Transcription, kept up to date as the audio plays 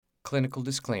Clinical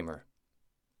disclaimer.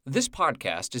 This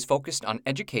podcast is focused on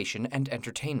education and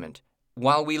entertainment.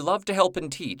 While we love to help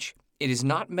and teach, it is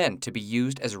not meant to be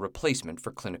used as a replacement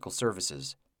for clinical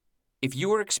services. If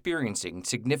you are experiencing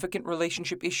significant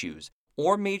relationship issues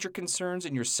or major concerns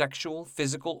in your sexual,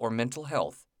 physical, or mental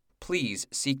health, please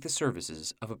seek the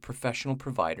services of a professional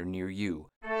provider near you.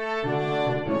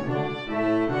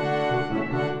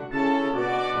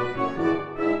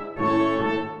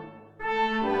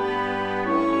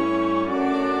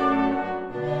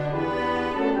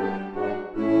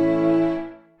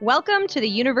 Welcome to the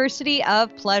University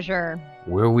of Pleasure,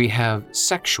 where we have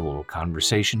sexual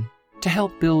conversation to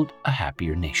help build a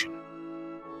happier nation.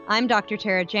 I'm Dr.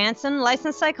 Tara Jansen,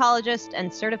 licensed psychologist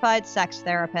and certified sex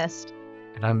therapist.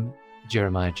 And I'm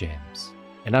Jeremiah James,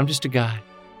 and I'm just a guy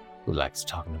who likes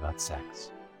talking about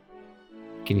sex.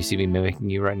 Can you see me mimicking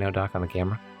you right now, Doc, on the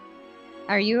camera?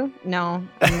 Are you? No,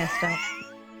 I missed it.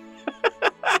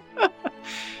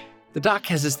 The doc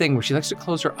has this thing where she likes to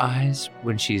close her eyes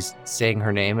when she's saying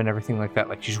her name and everything like that.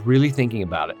 Like she's really thinking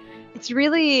about it. It's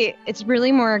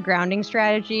really more a grounding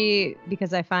strategy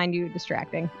because I find you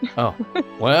distracting. Oh,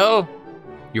 well,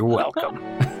 you're welcome.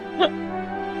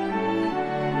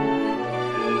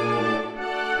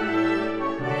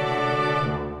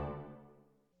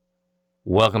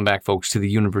 Welcome back, folks, to the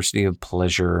University of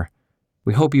Pleasure.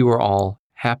 We hope you are all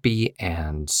happy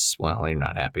and, well, you're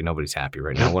not happy. Nobody's happy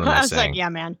right now. What am I saying? I was like, yeah,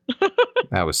 man.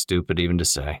 That was stupid even to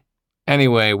say.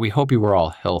 Anyway, we hope you were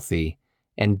all healthy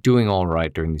and doing all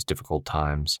right during these difficult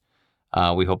times.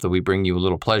 We hope that we bring you a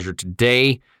little pleasure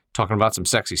today, talking about some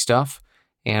sexy stuff.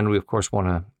 And we, of course, want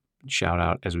to shout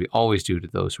out, as we always do, to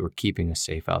those who are keeping us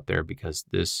safe out there because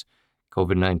this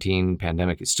COVID-19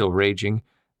 pandemic is still raging.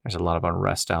 There's a lot of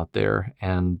unrest out there.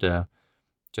 And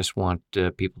just want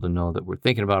people to know that we're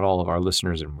thinking about all of our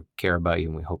listeners and we care about you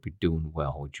and we hope you're doing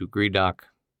well. Would you agree, Doc?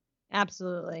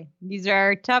 Absolutely. These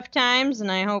are tough times,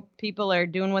 and I hope people are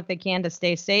doing what they can to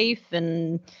stay safe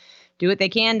and do what they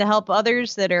can to help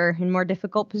others that are in more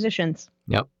difficult positions.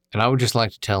 Yep. And I would just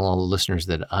like to tell all the listeners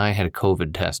that I had a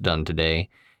COVID test done today,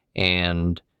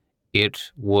 and it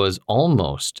was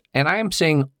almost, and I am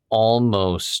saying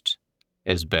almost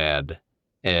as bad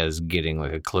as getting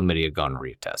like a chlamydia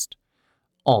gonorrhea test.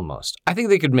 Almost. I think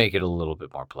they could make it a little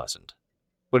bit more pleasant.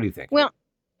 What do you think? Well,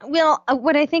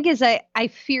 what I think is I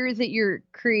fear that you're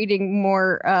creating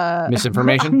more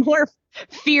misinformation, more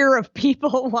fear of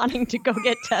people wanting to go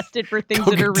get tested for things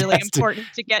that are really important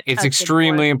to get tested. It's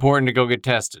extremely important to go get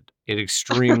tested. It's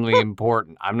extremely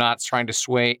important. I'm not trying to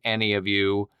sway any of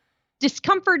you.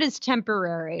 Discomfort is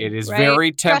temporary. It is right?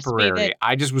 very temporary.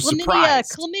 I just was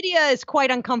surprised. Chlamydia is quite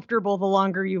uncomfortable the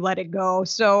longer you let it go.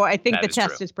 So I think the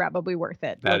test is probably worth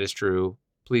it. That is true.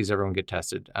 Please, everyone get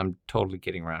tested. I'm totally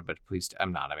kidding around, but please,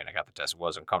 I'm not. I mean, I got the test. It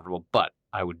was uncomfortable, but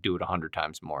I would do it 100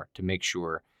 times more to make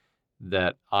sure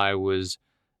that I was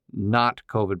not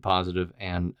COVID positive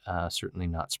and certainly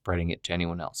not spreading it to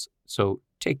anyone else. So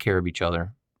take care of each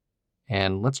other.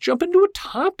 And let's jump into a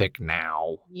topic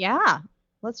now. Yeah,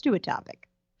 let's do a topic.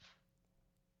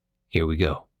 Here we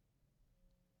go.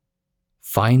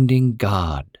 Finding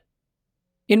God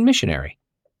in missionary.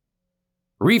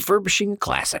 Refurbishing a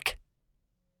classic.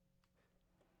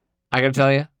 I gotta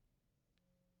tell you,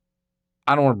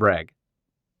 I don't want to brag,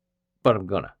 but I'm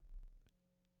gonna.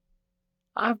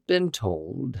 I've been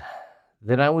told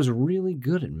that I was really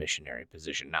good at missionary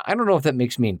position. Now, I don't know if that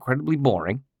makes me incredibly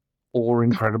boring or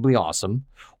incredibly awesome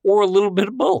or a little bit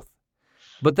of both,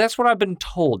 but that's what I've been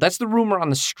told. That's the rumor on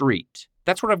the street.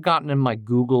 That's what I've gotten in my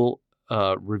Google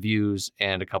reviews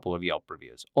and a couple of Yelp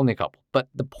reviews. Only a couple. But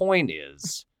the point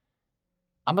is,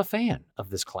 I'm a fan of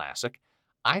this classic.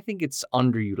 I think it's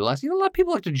underutilized. You know, a lot of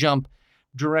people like to jump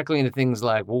directly into things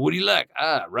like, well, what do you like?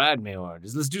 Ride me, or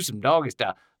let's do some doggy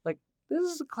style. Like, this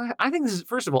is a class. I think this is,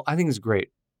 first of all, I think it's a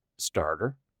great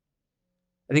starter.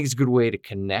 I think it's a good way to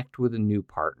connect with a new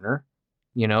partner,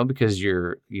 you know, because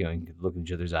you can look in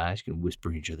each other's eyes, you can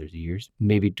whisper in each other's ears,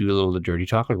 maybe do a little of the dirty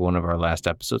talk like one of our last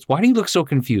episodes. Why do you look so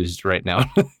confused right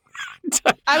now?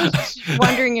 I was just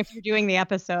wondering if you're doing the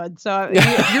episode. So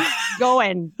you're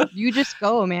going. You just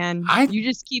go, man. You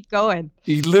just keep going.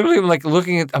 You literally, I'm like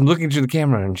I'm looking through the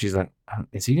camera and she's like,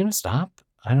 is he going to stop?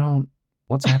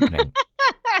 What's happening?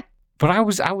 But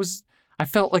I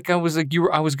felt like I was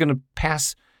going to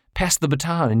pass the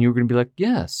baton and you were going to be like,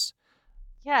 yes.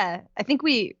 Yeah. I think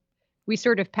we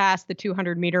sort of passed the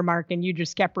 200 meter mark and you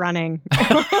just kept running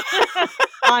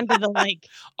onto the like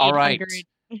 800. All right.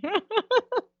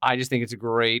 I just think it's a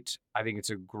great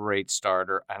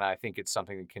starter, and I think it's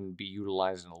something that can be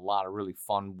utilized in a lot of really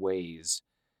fun ways.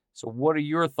 So what are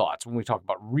your thoughts when we talk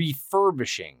about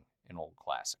refurbishing an old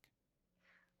classic?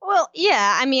 Well,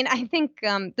 yeah, I mean, I think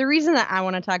the reason that I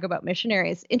want to talk about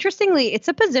missionaries, interestingly, it's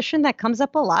a position that comes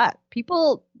up a lot.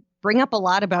 People bring up a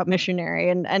lot about missionary,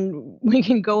 and we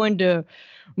can go into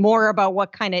more about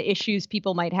what kind of issues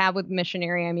people might have with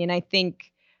missionary. I mean, I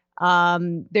think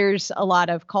there's a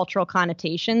lot of cultural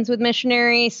connotations with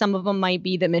missionary. Some of them might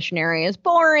be that missionary is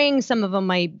boring. Some of them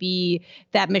might be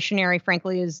that missionary,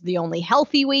 frankly, is the only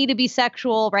healthy way to be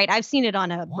sexual, right? I've seen it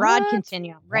on a broad What?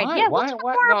 continuum, right? Why? Yeah, we'll Why? talk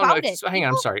Why? more No, about it. hang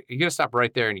on. I'm sorry. You got to stop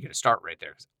right there, and you got to start right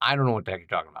there, 'cause I don't know what the heck you're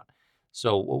talking about.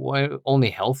 So,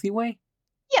 only healthy way?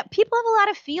 Yeah, people have a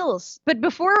lot of feels. But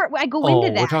before I go Oh, into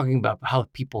we're that, talking about how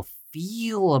people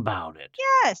feel about it.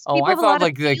 yes, Oh, people I have a thought lot of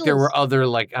like there feels. were other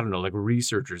like I don't know like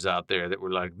researchers out there that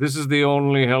were like this is the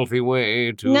only healthy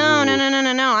way No, no, to. no, no,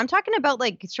 no, no. I'm talking about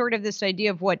like sort of this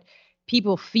idea of what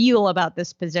people feel about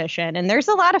this position. And there's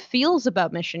a lot of feels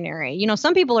about missionary. You know,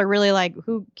 some people are really like,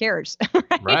 who cares?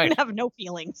 Right? Right. And have no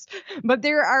feelings. But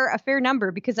there are a fair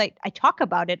number because I talk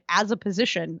about it as a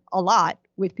position a lot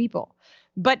with people.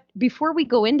 But before we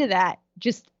go into that,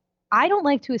 just I don't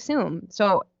like to assume.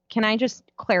 So can I just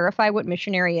clarify what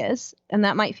missionary is? And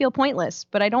that might feel pointless,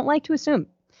 but I don't like to assume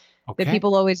that Okay.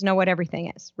 people always know what everything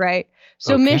is, right?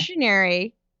 So Okay.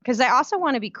 missionary, because I also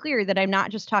want to be clear that I'm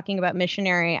not just talking about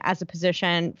missionary as a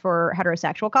position for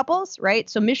heterosexual couples, right?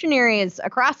 So missionary is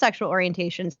across sexual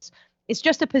orientations. It's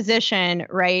just a position,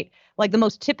 right? Like the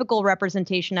most typical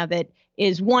representation of it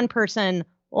is one person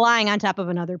lying on top of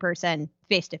another person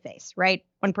face to face, right?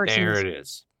 One person There is it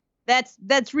is.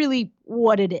 that's really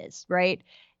what it is, right?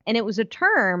 And it was a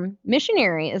term,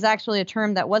 missionary is actually a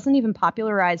term that wasn't even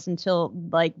popularized until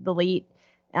like the late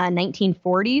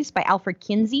 1940s by Alfred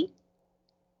Kinsey.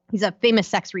 He's a famous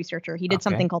sex researcher. He did Okay.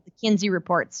 something called the Kinsey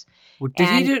Reports. Well, did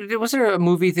he And do? Was there a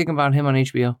movie thing about him on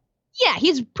HBO? yeah,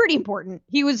 he's pretty important.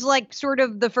 He was like sort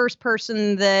of the first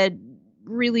person that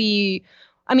really,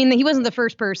 I mean, he wasn't the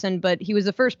first person, but he was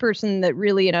the first person that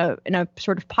really in a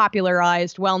sort of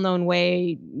popularized, well-known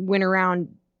way went around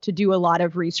to do a lot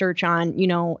of research on, you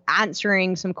know,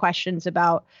 answering some questions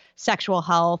about sexual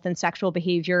health and sexual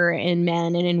behavior in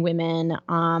men and in women.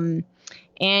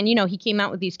 And, you know, he came out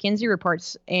with these Kinsey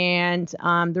reports, and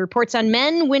the reports on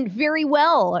men went very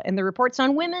well. And the reports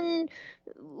on women,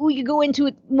 we could go into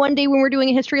it one day when we're doing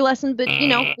a history lesson, but, you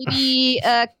know, maybe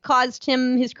caused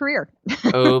him his career.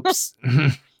 Oops.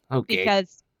 Okay.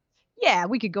 Because, yeah,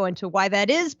 we could go into why that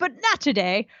is, but not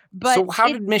today. But So how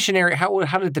did missionary?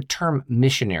 How did the term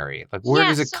missionary? Like where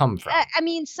does it come from? I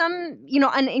mean, some, you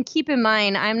know, and keep in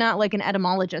mind, I'm not like an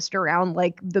etymologist around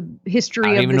like the history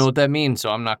I of don't even this. know what that means, so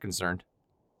I'm not concerned.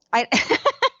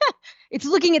 It's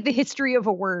looking at the history of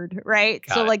a word, right?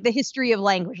 Got so it. like the history of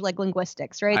language, like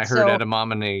linguistics, right? I heard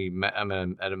etymony. What do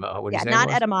you yeah, say? not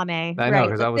it was? edamame. I know right?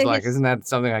 because I was like, isn't that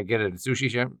something I get at a sushi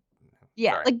shop?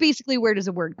 Yeah, Sorry. like basically where does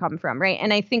a word come from, right?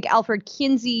 And I think Alfred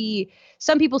Kinsey,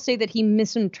 some people say that he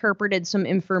misinterpreted some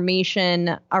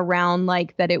information around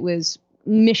like that it was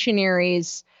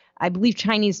missionaries, I believe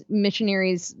Chinese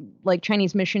missionaries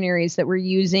that were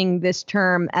using this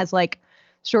term as like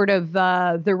sort of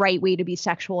the right way to be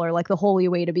sexual or like the holy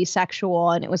way to be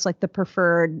sexual. And it was like the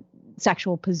preferred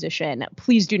sexual position.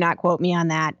 Please do not quote me on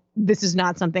that. This is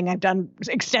not something I've done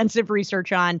extensive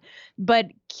research on.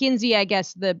 But Kinsey, I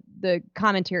guess the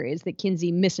commentary is that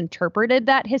Kinsey misinterpreted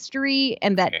that history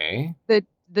and that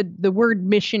the word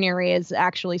missionary is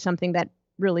actually something that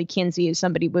really Kinsey is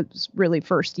somebody was really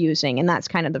first using. And that's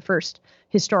kind of the first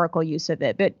historical use of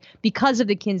it. But because of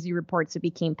the Kinsey reports, it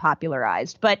became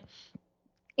popularized. But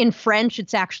in French,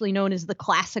 it's actually known as the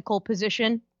classical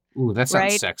position. Ooh, that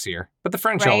sounds sexier. But the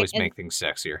French always make things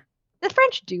sexier. The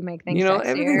French do make things sexier,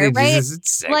 everything they right? do is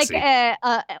it's sexy. Like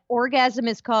orgasm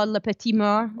is called le petit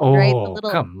mort, oh, right?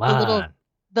 Come on.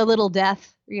 The little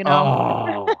death, you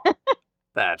know. Oh,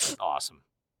 that's awesome.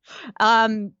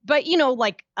 But you know,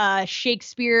 like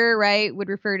Shakespeare, right, would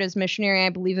refer to as missionary, I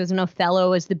believe, as an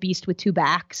Othello as the beast with two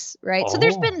backs, right? So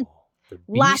there's been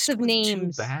lots of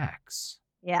names. Two backs.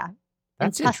 Yeah.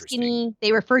 That's in Tuscany,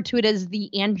 they referred to it as the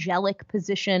angelic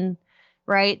position,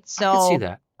 right? So I could see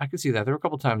that. I could see that. There were a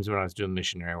couple times when I was doing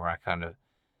missionary where I kind of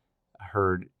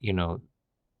heard, you know,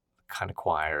 kind of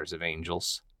choirs of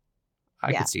angels.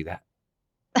 I could see that.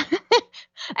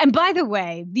 And by the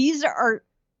way, these are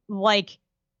like,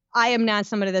 I am not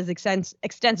somebody that's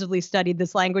extensively studied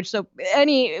this language. So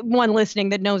anyone listening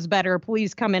that knows better,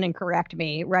 please come in and correct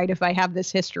me, right, if I have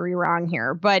this history wrong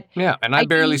here. But yeah, and I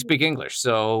barely speak English.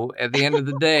 So at the end of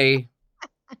the day,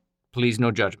 please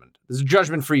no judgment. This is a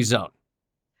judgment-free zone.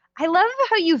 I love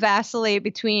how you vacillate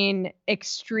between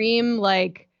extreme,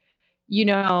 like, you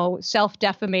know,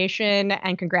 self-defamation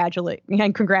and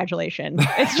congratulation.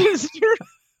 It's just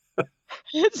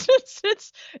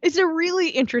It's a really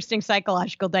interesting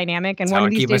psychological dynamic, and That's one how of I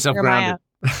these keep days, myself Jeremiah,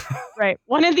 grounded. right?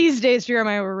 One of these days,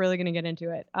 Jeremiah, we're really going to get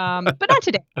into it. But not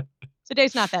today.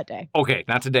 Today's not that day. Okay,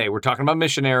 not today. We're talking about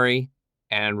Missionary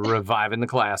and reviving the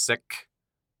classic.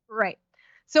 Right.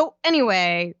 So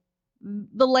anyway,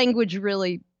 the language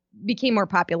really became more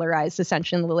popularized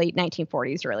essentially in the late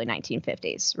 1940s, early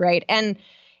 1950s, right? And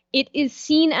it is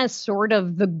seen as sort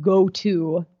of the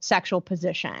go-to sexual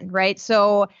position, right?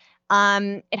 So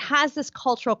it has this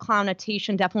cultural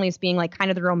connotation definitely as being like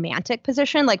kind of the romantic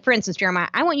position. Like, for instance, Jeremiah,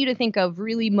 I want you to think of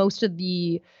really most of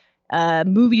the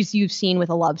movies you've seen with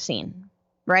a love scene,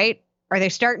 right? Are they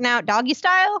starting out doggy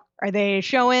style? Are they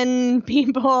showing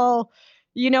people,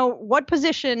 what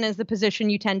position is the position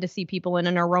you tend to see people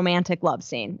in a romantic love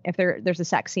scene if there's a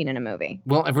sex scene in a movie?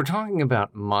 Well, if we're talking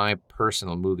about my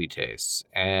personal movie tastes,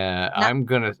 I'm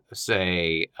going to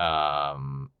say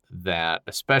that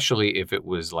especially if it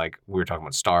was like we were talking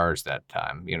about stars that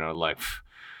time, like,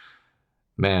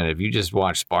 man, if you just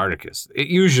watch Spartacus, it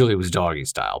usually was doggy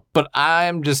style. But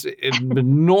I'm just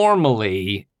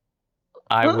normally,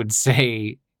 I would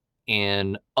say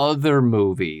in other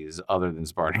movies other than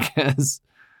Spartacus,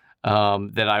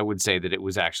 that I would say that it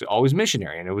was actually always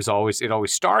missionary, and it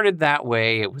always started that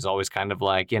way. It was always kind of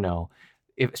like,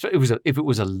 if it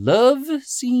was a love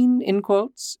scene in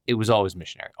quotes, it was always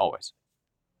missionary, always.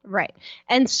 Right.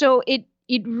 And so it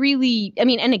really, I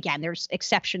mean, and again, there's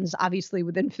exceptions obviously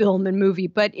within film and movie,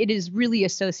 but it is really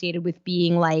associated with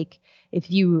being like, if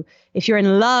you're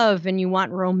in love and you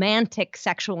want romantic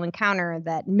sexual encounter,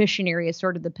 that missionary is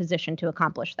sort of the position to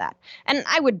accomplish that. And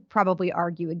I would probably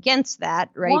argue against that,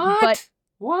 right? What? But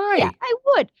why? Yeah, I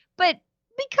would. But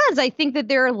because I think that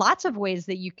there are lots of ways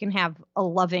that you can have a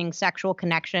loving sexual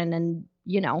connection, and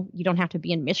you don't have to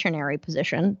be in missionary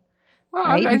position. Well,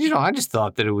 right? I just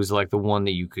thought that it was like the one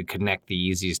that you could connect the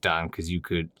easiest on, because you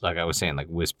could, like I was saying, like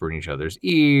whisper in each other's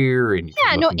ear and you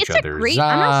could look in each other's eyes.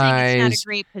 I'm not saying it's not a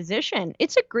great position.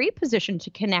 It's a great position to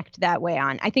connect that way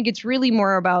on. I think it's really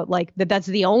more about like that's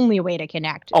the only way to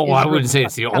connect. Oh, I wouldn't say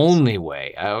it's the only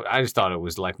way. I just thought it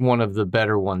was like one of the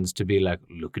better ones to be like,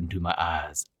 look into my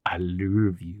eyes. I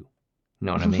love you. You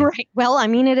know what I mean? Right. Well, I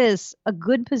mean, it is a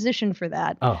good position for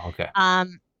that. Oh, okay.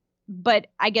 But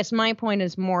I guess my point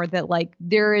is more that like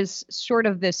there is sort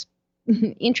of this,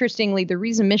 interestingly, the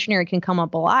reason missionary can come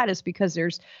up a lot is because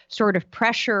there's sort of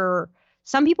pressure.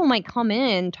 Some people might come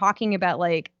in talking about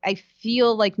like, I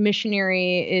feel like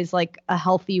missionary is like a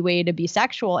healthy way to be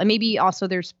sexual. And maybe also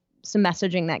there's some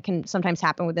messaging that can sometimes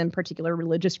happen within particular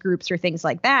religious groups or things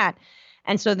like that.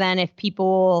 And so then if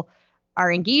people are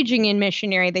engaging in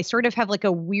missionary, they sort of have like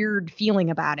a weird feeling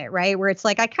about it, right? Where it's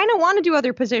like, I kind of want to do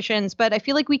other positions, but I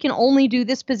feel like we can only do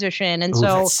this position. And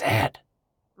so that's sad.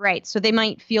 Right. So they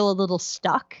might feel a little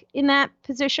stuck in that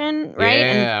position, right?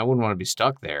 Yeah, I wouldn't want to be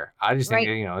stuck there. I just think,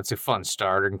 it's a fun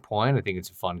starting point. I think it's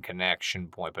a fun connection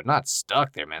point, but not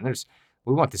stuck there, man.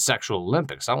 We want the sexual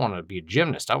Olympics. I want to be a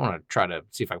gymnast. I want to try to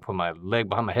see if I can put my leg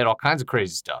behind my head, all kinds of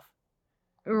crazy stuff.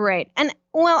 Right. And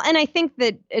I think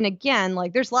that, and again,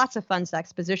 like there's lots of fun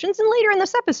sex positions. And later in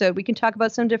this episode, we can talk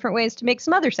about some different ways to make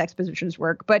some other sex positions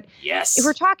work. But yes, if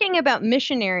we're talking about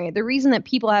missionary, the reason that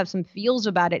people have some feels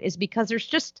about it is because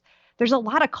there's a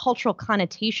lot of cultural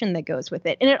connotation that goes with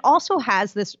it. And it also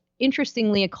has this,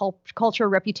 interestingly, a cultural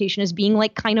reputation as being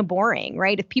like kind of boring,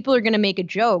 right? If people are going to make a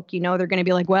joke, they're going to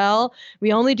be like, well,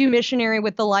 we only do missionary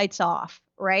with the lights off,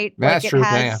 right? That's like true.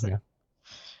 Yeah.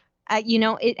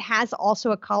 It has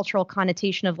also a cultural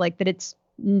connotation of like that it's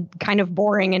kind of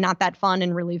boring and not that fun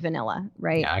and really vanilla,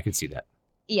 right? Yeah, I can see that.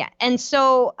 Yeah. And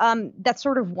so that's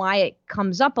sort of why it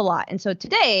comes up a lot. And so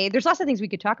today, there's lots of things we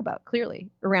could talk about clearly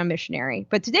around missionary.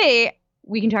 But today,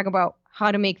 we can talk about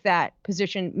how to make that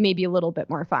position maybe a little bit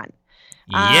more fun.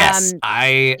 Yes,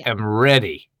 I am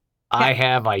ready. Okay. I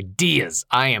have ideas.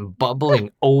 I am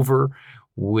bubbling over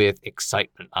with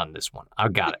excitement on this one. I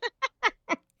got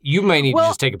it. You may need to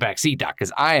just take a back seat, Doc,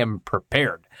 because I am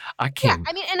prepared. I can't. Yeah,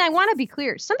 I mean, and I want to be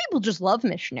clear. Some people just love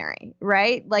missionary,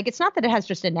 right? Like, it's not that it has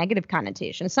just a negative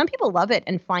connotation. Some people love it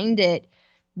and find it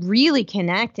really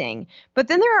connecting. But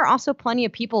then there are also plenty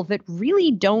of people that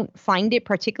really don't find it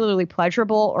particularly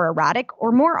pleasurable or erotic.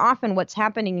 Or more often, what's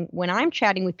happening when I'm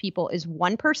chatting with people is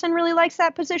one person really likes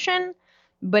that position,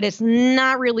 but it's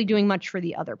not really doing much for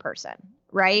the other person,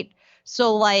 right?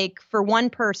 So, like, for one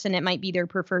person, it might be their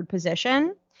preferred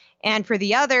position. And for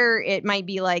the other, it might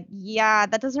be like, yeah,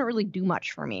 that doesn't really do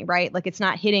much for me, right? Like it's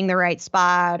not hitting the right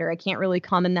spot, or I can't really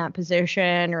come in that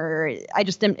position, or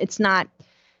it's not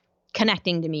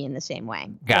connecting to me in the same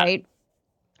way, right?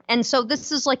 And so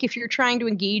this is like if you're trying to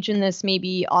engage in this,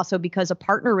 maybe also because a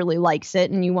partner really likes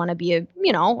it and you want to be a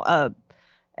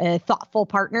a thoughtful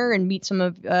partner and meet some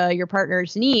of your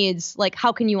partner's needs, like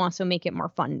how can you also make it more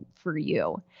fun for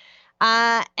you?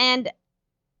 And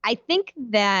I think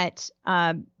that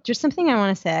just something I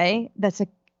want to say that's it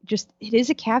is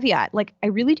a caveat. Like I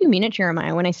really do mean it,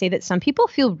 Jeremiah, when I say that some people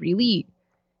feel really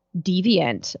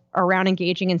deviant around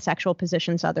engaging in sexual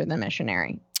positions other than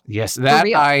missionary. Yes, that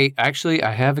I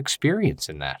have experience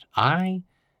in that. I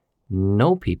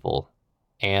know people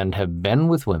and have been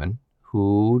with women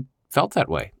who felt that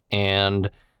way. And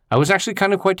I was actually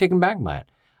kind of quite taken back by it.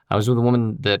 I was with a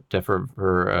woman that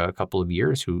for a couple of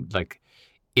years who, like,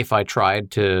 if I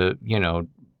tried to,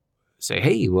 say,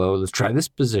 hey, well, let's try this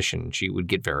position, she would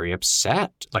get very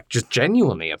upset, like just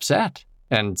genuinely upset,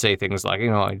 and say things like,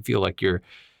 I feel like you're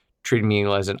treating me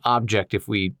as an object if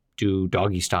we do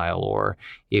doggy style, or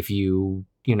if you,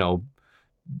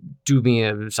 do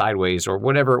me sideways, or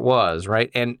whatever it was,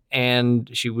 right? And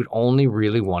she would only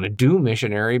really want to do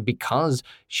missionary because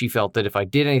she felt that if I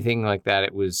did anything like that,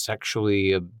 it was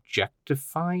sexually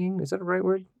objectifying. Is that a right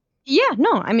word? Yeah,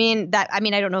 no, I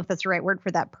don't know if that's the right word for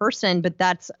that person, but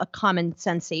that's a common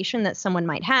sensation that someone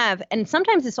might have. And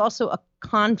sometimes it's also a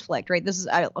conflict, right?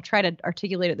 I'll try to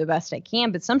articulate it the best I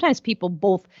can, but sometimes people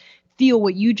both feel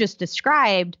what you just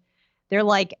described. They're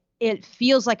like, it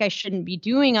feels like I shouldn't be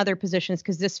doing other positions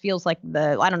because this feels like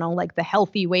the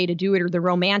healthy way to do it, or the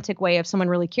romantic way if someone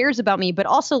really cares about me, but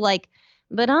also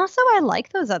I like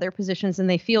those other positions and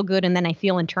they feel good. And then I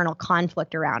feel internal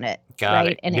conflict around it. Got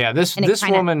right? it. This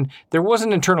woman, there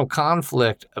wasn't internal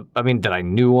conflict, that I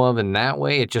knew of in that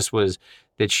way. It just was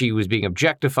that she was being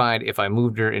objectified if I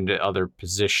moved her into other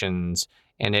positions,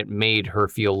 and it made her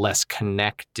feel less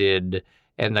connected.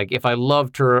 And like, if I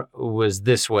loved her, it was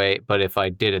this way, but if I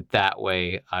did it that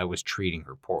way, I was treating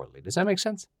her poorly. Does that make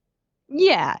sense?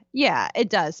 Yeah, it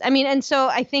does. And so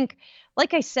I think,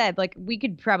 like I said, like we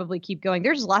could probably keep going.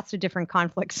 There's lots of different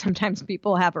conflicts sometimes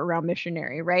people have around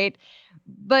missionary, right?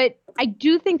 But I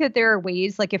do think that there are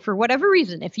ways, like if for whatever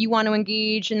reason, if you want to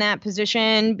engage in that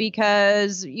position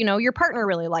because, your partner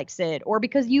really likes it, or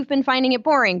because you've been finding it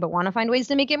boring but want to find ways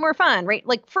to make it more fun, right?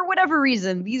 Like for whatever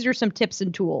reason, these are some tips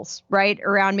and tools, right,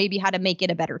 around maybe how to make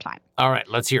it a better time. All right,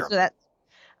 let's hear them. So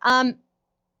that's,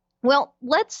 well,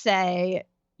 let's say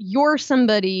you're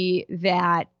somebody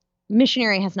that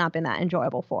missionary has not been that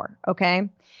enjoyable for, okay?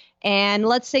 And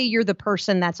let's say you're the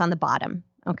person that's on the bottom,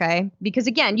 okay? Because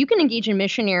again, you can engage in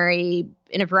missionary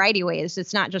in a variety of ways.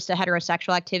 It's not just a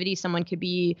heterosexual activity. Someone could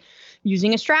be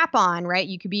using a strap-on, right?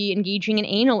 You could be engaging in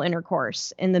anal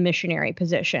intercourse in the missionary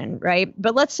position, right?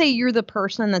 But let's say you're the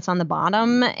person that's on the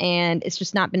bottom and it's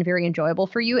just not been very enjoyable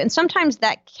for you. And sometimes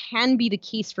that can be the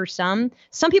case for some.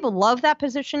 Some people love that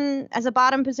position as a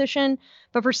bottom position,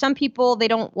 but for some people, they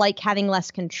don't like having less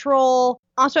control.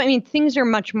 Also, things are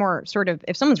much more sort of,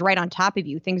 if someone's right on top of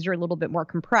you, things are a little bit more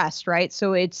compressed, right?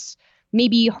 So it's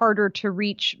maybe harder to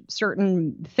reach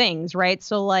certain things, right?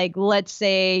 So like, let's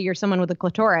say you're someone with a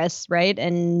clitoris, right?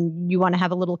 And you want to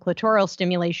have a little clitoral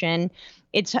stimulation.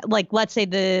 It's like, let's say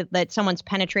that someone's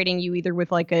penetrating you either with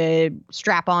like a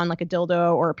strap on, like a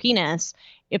dildo or a penis.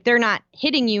 If they're not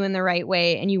hitting you in the right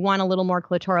way and you want a little more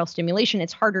clitoral stimulation,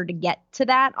 it's harder to get to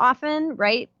that often,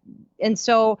 right? And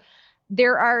so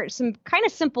there are some kind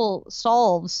of simple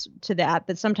solves to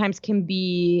that sometimes can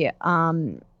be,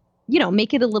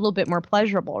 make it a little bit more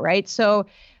pleasurable, right? So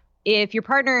if your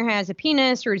partner has a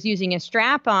penis or is using a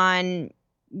strap on,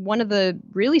 one of the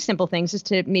really simple things is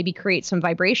to maybe create some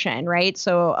vibration, right?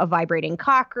 So a vibrating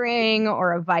cock ring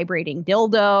or a vibrating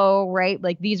dildo, right?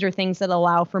 Like these are things that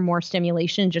allow for more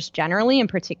stimulation just generally, and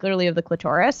particularly of the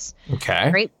clitoris.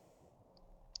 Okay. Right?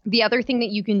 The other thing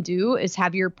that you can do is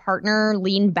have your partner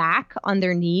lean back on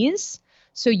their knees.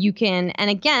 So you can, and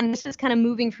again, this is kind of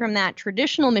moving from that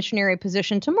traditional missionary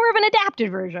position to more of an adapted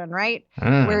version, right?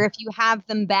 Where if you have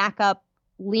them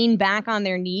lean back on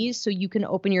their knees so you can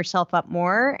open yourself up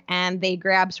more, and they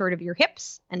grab sort of your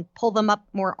hips and pull them up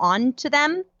more onto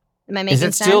them. Am I making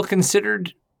sense? Is it still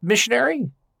considered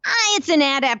missionary? It's an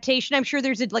adaptation. I'm sure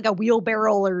there's like a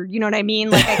wheelbarrow, or you know what I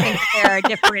mean? Like I think there are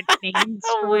different names.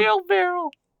 A wheelbarrow.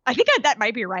 I think that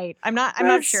might be right. I'm not sure.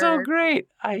 That's so great.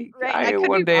 I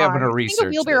one day I'm going to research. I think a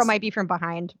wheelbarrow might be from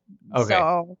behind. Okay.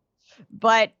 So,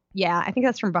 but yeah, I think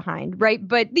that's from behind, right?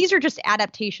 But these are just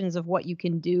adaptations of what you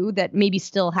can do that maybe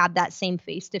still have that same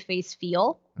face-to-face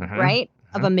feel, right?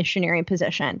 Of a missionary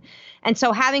position. And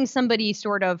so having somebody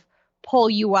sort of pull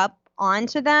you up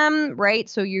onto them, right?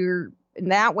 So in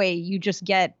that way, you just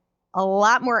get a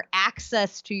lot more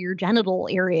access to your genital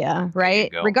area,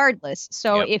 right? Regardless.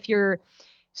 So if you're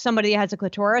somebody has a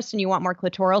clitoris and you want more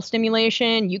clitoral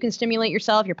stimulation, you can stimulate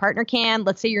yourself, your partner can.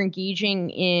 Let's say you're engaging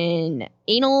in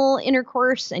anal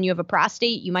intercourse and you have a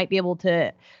prostate, you might be able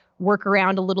to work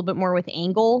around a little bit more with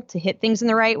angle to hit things in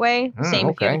the right way. Same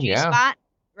if you have a G-spot,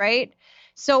 right?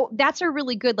 So that's a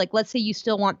really good, like, let's say you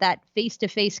still want that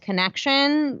face-to-face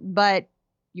connection, but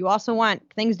you also want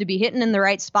things to be hitting in the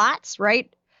right spots,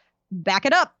 right? Back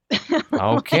it up.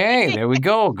 Okay, there we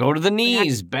go. Go to the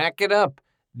knees. Back it up.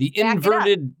 The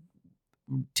inverted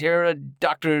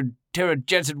Dr. Tara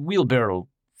Jensen wheelbarrow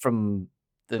from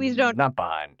the Please don't. Not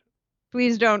Behind.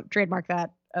 Please don't trademark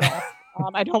that at all.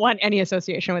 I don't want any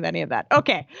association with any of that.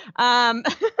 Okay. I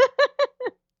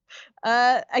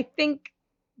think,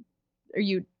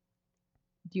 do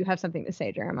you have something to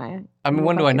say, Jeremiah? I mean,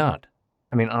 when do I not?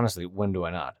 I mean, honestly, when do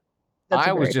I not?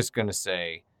 I was just going to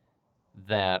say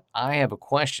that I have a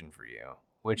question for you,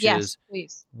 which is,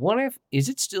 please. Is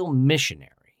it still missionary?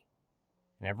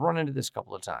 And I've run into this a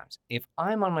couple of times. If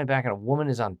I'm on my back and a woman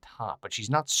is on top, but she's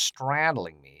not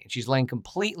straddling me, and she's laying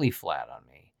completely flat on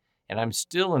me, and I'm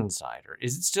still inside her,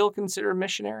 is it still considered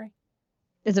missionary?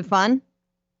 Is it fun?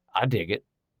 I dig it.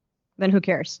 Then who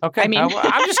cares? Okay. I mean,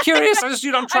 I'm just curious.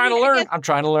 I'm trying to learn. I'm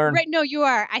trying to learn. Right. No, you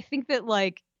are. I think that,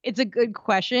 like, it's a good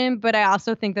question, but I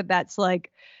also think that that's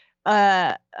like,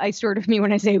 I sort of mean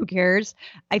when I say who cares.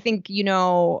 I think,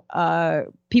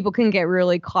 people can get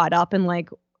really caught up in like,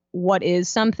 what is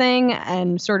something?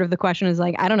 And sort of the question is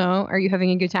like, I don't know. Are you having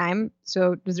a good time?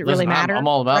 So does it really matter? I'm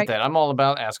all about that. I'm all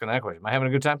about asking that question. Am I having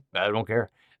a good time? I don't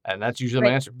care. And that's usually my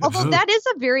answer. Although that is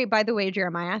by the way,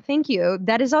 Jeremiah, thank you.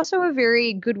 That is also a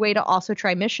very good way to also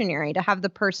try missionary, to have the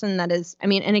person that is,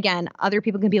 and again, other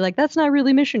people can be like, that's not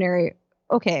really missionary.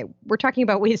 Okay, we're talking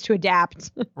about ways to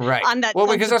adapt. Right. On that. Well,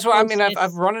 because that's what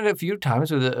I've run it a few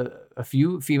times with a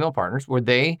few female partners where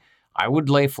I would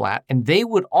lay flat and they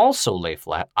would also lay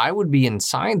flat. I would be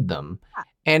inside them. Yeah.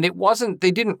 And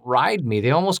they didn't ride me.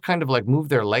 They almost kind of like moved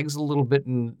their legs a little bit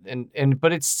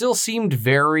but it still seemed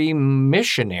very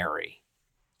missionary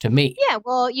to me. Yeah.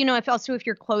 Well, if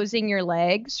you're closing your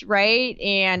legs, right.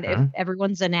 And if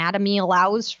everyone's anatomy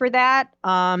allows for that,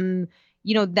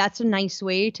 that's a nice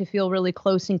way to feel really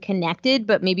close and connected,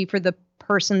 but maybe for the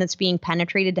person that's being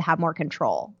penetrated to have more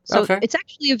control. So It's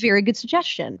actually a very good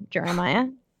suggestion, Jeremiah.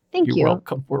 Thank you. You're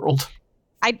welcome, world.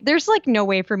 There's like no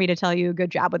way for me to tell you a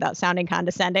good job without sounding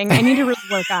condescending. I need to really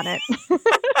work on it.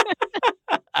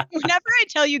 Whenever I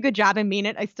tell you good job and mean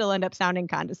it, I still end up sounding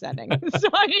condescending. So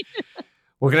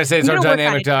what can I say? It's our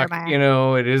dynamic talk.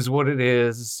 It is what it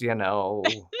is, I'm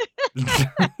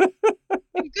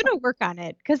going to work on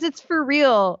it because it's for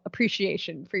real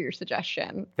appreciation for your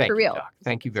suggestion. Thank you, real. Doc.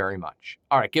 Thank you very much.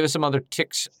 All right. Give us some other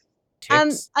trips,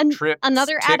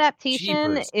 another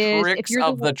adaptation is if you're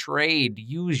of the trade.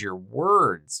 Use your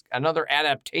words. Another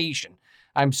adaptation.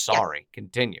 I'm sorry. Yes.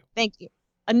 Continue. Thank you.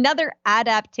 Another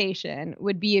adaptation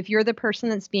would be if you're the person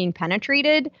that's being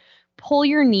penetrated, pull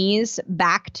your knees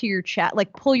back to your chest,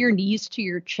 like pull your knees to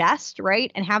your chest,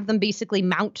 right? And have them basically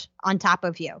mount on top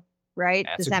of you, right?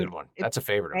 That's a good one. That's a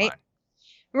favorite of mine.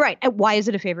 Right. And why is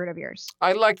it a favorite of yours?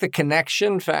 I like the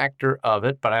connection factor of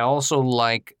it, but I also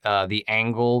like the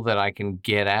angle that I can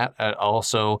get at. It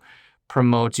also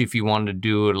promotes, if you want to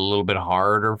do it a little bit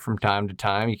harder from time to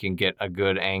time, you can get a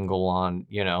good angle on,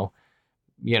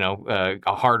 a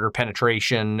harder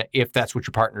penetration if that's what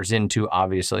your partner's into,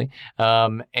 obviously.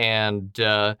 I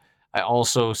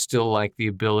also still like the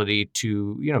ability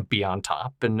to, be on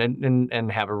top and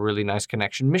have a really nice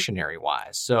connection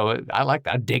missionary-wise. So I like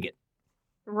that. I dig it.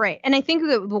 Right. And I think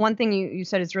the one thing you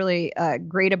said is really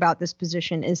great about this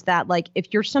position is that, like, if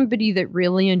you're somebody that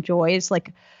really enjoys,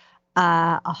 like,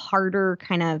 a harder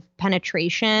kind of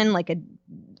penetration, like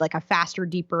a faster,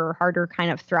 deeper, harder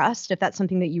kind of thrust, if that's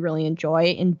something that you really enjoy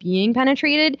in being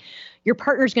penetrated, your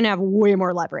partner's going to have way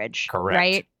more leverage. Correct.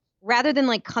 Right? Rather than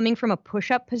like coming from a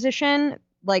push-up position,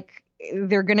 like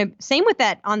they're going to, same with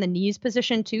that on the knees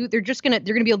position too, they're going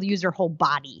to be able to use their whole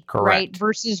body. Correct. Right?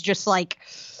 Versus just like,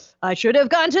 I should have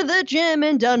gone to the gym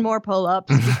and done more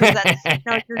pull-ups, because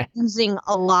that's, you're using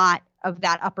a lot of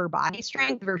that upper body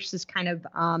strength versus kind of,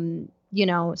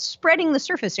 spreading the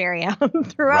surface area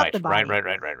throughout the body.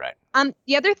 Right.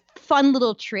 The other fun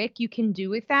little trick you can do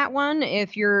with that one,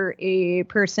 if you're a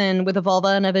person with a vulva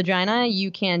and a vagina, you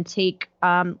can take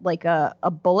like a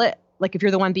bullet. Like if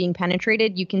you're the one being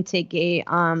penetrated, you can take a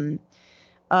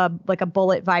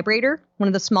bullet vibrator, one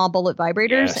of the small bullet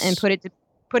vibrators, and put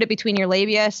it between your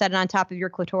labia, set it on top of your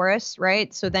clitoris,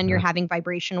 right? So then you're having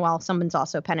vibration while someone's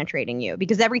also penetrating you,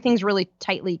 because everything's really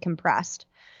tightly compressed.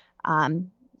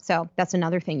 So that's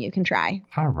another thing you can try.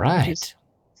 All right. Which is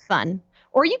fun.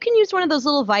 Or you can use one of those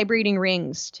little vibrating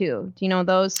rings too. Do you know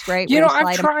those, right? You Where know, you I've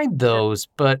slide 'em- tried those,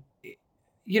 but,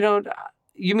 you know,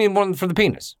 you mean one for the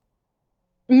penis?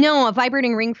 No, a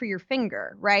vibrating ring for your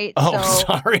finger, right? Oh, So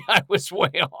sorry. I was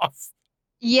way off.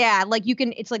 yeah, like you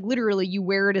can, it's like literally you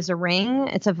wear it as a ring.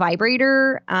 It's a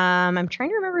vibrator. I'm trying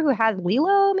to remember who had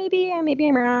Lilo, maybe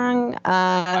I'm wrong.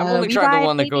 I've only tried the Revive,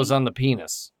 one that maybe? goes on the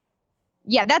penis.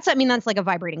 Yeah, that's like a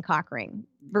vibrating cock ring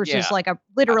versus Yeah. like a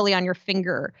literally on your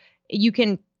finger. You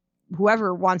can,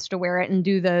 whoever wants to wear it and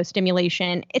do the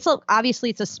stimulation. Obviously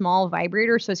it's a small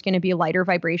vibrator, so it's going to be a lighter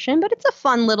vibration, but it's a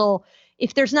fun little,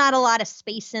 if there's not a lot of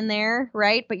space in there,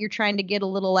 right? But you're trying to get a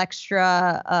little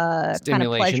extra kind of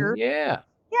Stimulation. pleasure. Yeah.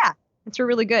 Yeah, it's a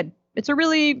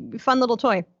really fun little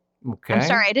toy. Okay. I'm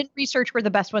sorry, I didn't research where the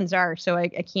best ones are, so I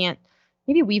can't.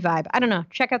 Maybe WeVibe. I don't know.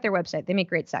 Check out their website. They make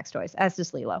great sex toys, as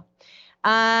does Lilo.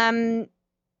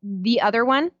 The other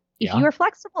one, if Yeah. you are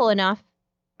flexible enough,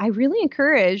 I really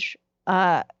encourage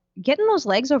getting those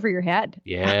legs over your head.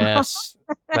 Yes.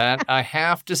 That I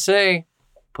have to say,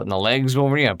 putting the legs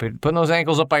over, putting those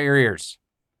ankles up by your ears.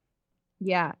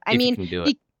 Yeah, I If mean, you can do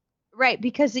it. right,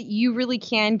 because you really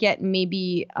can get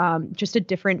maybe just a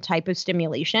different type of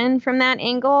stimulation from that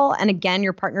angle. And again,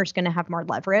 your partner's going to have more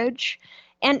leverage.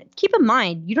 And keep in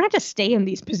mind, you don't have to stay in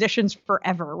these positions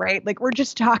forever, right? Like we're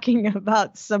just talking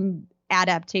about some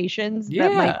adaptations that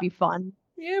Yeah. might be fun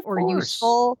Yeah, of or course.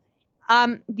 useful.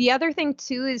 The other thing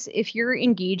too is if you're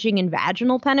engaging in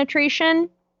vaginal penetration,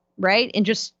 right, and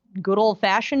just good old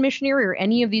fashioned missionary or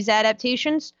any of these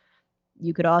adaptations,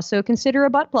 you could also consider a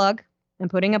butt plug and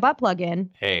putting a butt plug in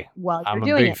Hey, while I'm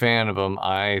you're a doing big it. fan of them.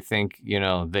 I think,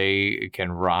 they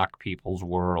can rock people's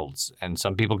worlds. And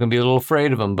some people can be a little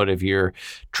afraid of them. But if you're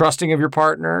trusting of your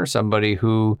partner, somebody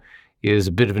who is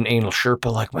a bit of an anal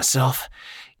Sherpa like myself,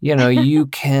 you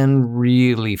can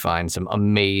really find some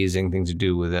amazing things to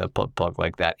do with a butt plug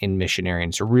like that in missionary.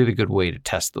 And it's a really good way to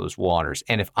test those waters.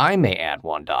 And if I may add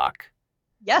one, Doc,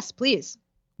 Yes, please.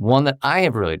 one that I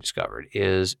have really discovered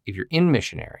is if you're in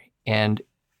missionary and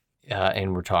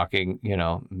we're talking,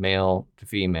 male to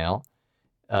female,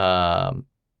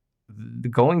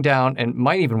 going down, and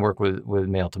might even work with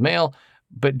male to male,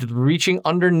 but reaching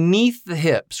underneath the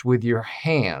hips with your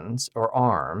hands or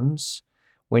arms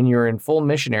when you're in full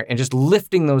missionary and just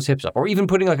lifting those hips up, or even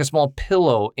putting like a small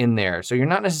pillow in there. So you're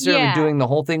not necessarily Yeah. doing the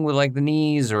whole thing with like the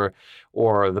knees or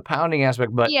the pounding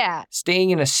aspect, but Yeah.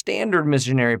 staying in a standard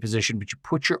missionary position, but you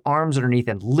put your arms underneath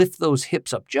and lift those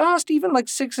hips up just even like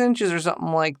 6 inches or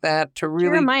something like that to really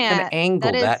Jeremiah, kind of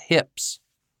angle that hips.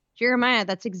 Jeremiah,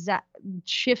 that's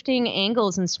shifting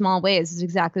angles in small ways is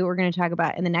exactly what we're going to talk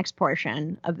about in the next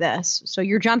portion of this. So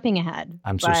you're jumping ahead.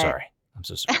 I'm so sorry.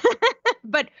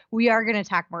 But we are going to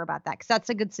talk more about that because that's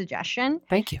a good suggestion.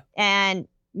 Thank you. And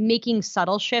making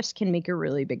subtle shifts can make a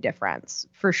really big difference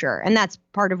for sure. And that's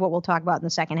part of what we'll talk about in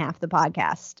the second half of the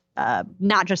podcast,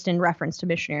 not just in reference to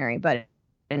missionary, but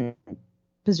in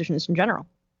positions in general.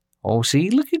 Oh, see,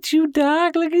 look at you,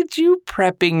 Doc. Look at you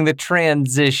prepping the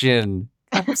transition.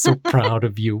 I'm so proud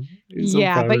of you.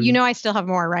 Yeah, but I still have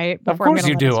more, right? Of Before I'm course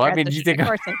gonna you let us do. I mean, transition. you think Of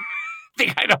course I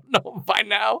think I don't know by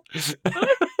now? If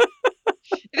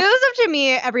it was up to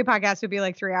me, every podcast would be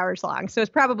like 3 hours long. So it's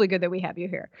probably good that we have you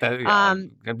here.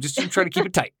 I'm just trying to keep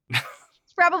it tight.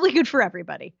 It's probably good for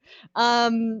everybody.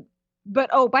 But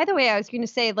by the way, I was going to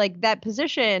say, like, that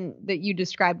position that you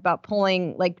described about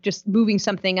pulling, like just moving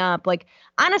something up, like,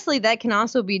 honestly, that can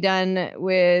also be done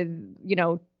with,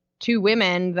 two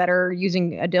women that are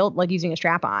using using a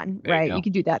strap on, right? You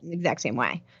could do that in the exact same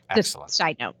way. Excellent. Just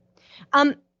side note.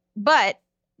 But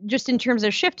just in terms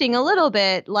of shifting a little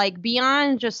bit, like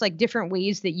beyond just like different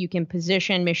ways that you can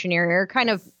position missionary or kind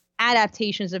of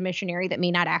adaptations of missionary that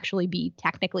may not actually be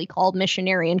technically called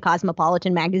missionary in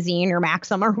Cosmopolitan magazine or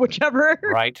Maxim or whichever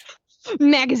Right.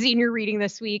 magazine you're reading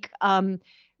this week.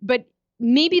 But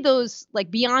maybe those,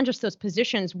 like beyond just those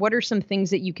positions, what are some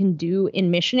things that you can do in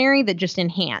missionary that just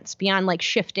enhance beyond like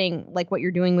shifting, like what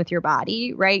you're doing with your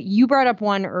body, right? You brought up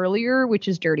one earlier, which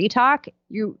is dirty talk.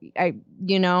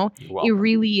 It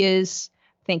really is.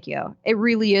 Thank you. It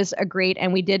really is a great,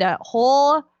 and we did a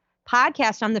whole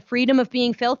podcast on the freedom of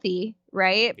being filthy,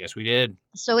 right? Yes, we did.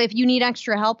 So if you need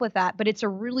extra help with that, but it's a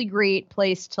really great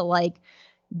place to like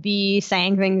be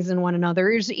saying things in one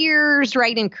another's ears,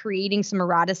 right? And creating some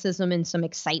eroticism and some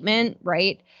excitement,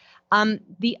 right?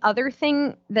 The other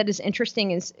thing that is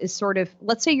interesting is sort of,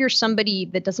 let's say you're somebody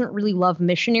that doesn't really love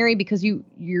missionary because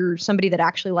you're somebody that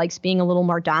actually likes being a little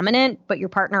more dominant, but your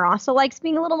partner also likes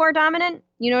being a little more dominant.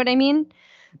 You know what I mean?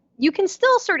 You can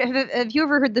still sort of, have you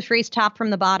ever heard the phrase top from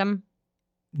the bottom?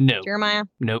 No. Jeremiah?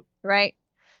 Nope. Right?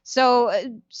 So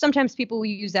sometimes people will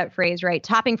use that phrase, right?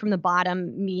 Topping from the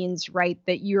bottom means, right,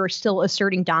 that you're still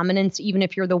asserting dominance, even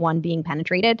if you're the one being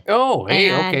penetrated. Oh, hey,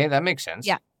 And okay, that makes sense.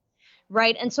 yeah,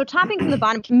 right. And so topping from the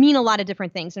bottom can mean a lot of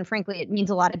different things. And frankly, it means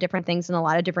a lot of different things in a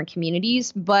lot of different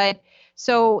communities. But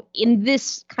so in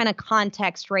this kind of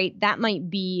context, right, that might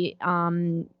be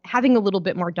having a little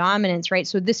bit more dominance, right?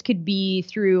 So this could be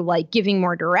through like giving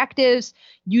more directives,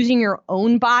 using your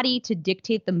own body to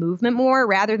dictate the movement more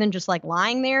rather than just like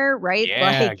lying there, right?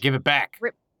 Yeah, Like, give it back.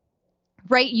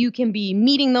 right, you can be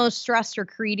meeting those thrusts or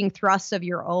creating thrusts of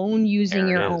your own using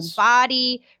There it your own is.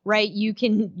 body, right? You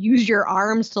can use your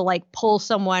arms to like pull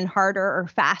someone harder or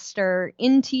faster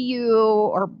into you,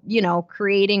 or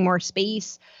creating more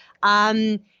space.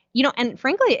 And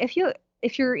frankly, if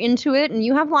you're into it and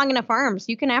you have long enough arms,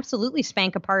 you can absolutely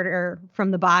spank a partner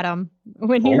from the bottom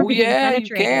when you're being You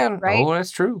penetrated, can. right? Oh,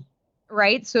 that's true.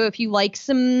 Right. So if you like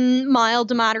some mild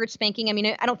to moderate spanking, I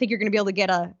mean, I don't think you're going to be able to get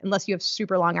unless you have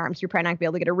super long arms, you're probably not going to be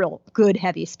able to get a real good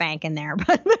heavy spank in there.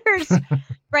 But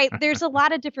there's a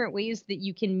lot of different ways that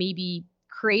you can maybe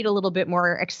create a little bit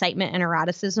more excitement and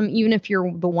eroticism, even if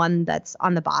you're the one that's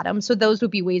on the bottom. So those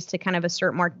would be ways to kind of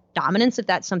assert more dominance if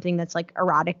that's something that's like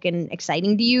erotic and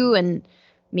exciting to you. And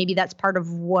maybe that's part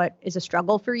of what is a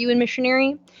struggle for you in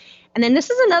missionary. And then this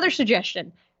is another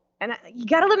suggestion. And you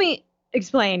got to let me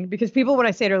explain, because people, when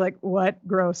I say it, are like, what?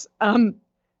 Gross.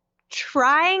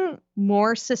 Trying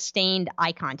more sustained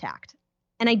eye contact.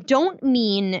 And I don't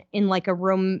mean in like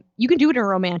you can do it in a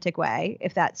romantic way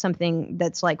if that's something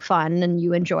that's like fun and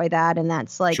you enjoy that, and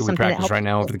that's like Should we something that practice helps right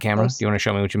now over the camera? Do you want to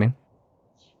show me what you mean?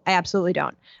 I absolutely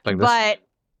don't. Like this? But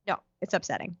no, it's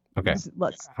upsetting. Okay.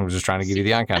 I was just trying to give you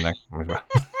the eye contact.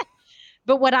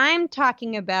 But what I'm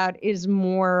talking about is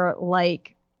more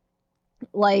like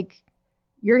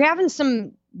you're having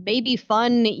some maybe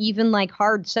fun, even like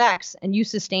hard sex, and you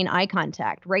sustain eye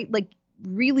contact, right? Like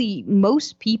really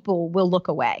most people will look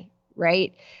away,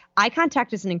 right? Eye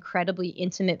contact is an incredibly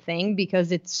intimate thing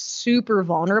because it's super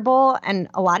vulnerable, and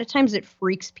a lot of times it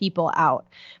freaks people out.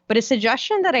 But a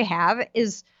suggestion that I have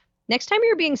is next time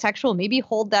you're being sexual, maybe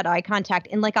hold that eye contact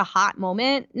in like a hot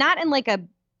moment, not in like I'm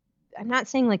not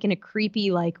saying like in a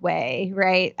creepy like way,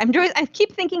 right? I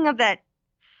keep thinking of that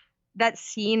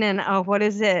scene in what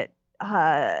is it?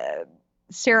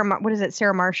 Sarah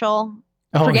Marshall?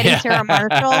 Forgetting Sarah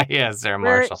Marshall. Yeah, Sarah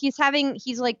where Marshall.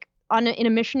 He's like in a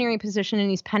missionary position and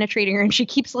he's penetrating her, and she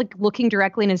keeps like looking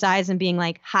directly in his eyes and being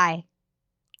like, hi.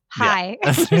 Yeah.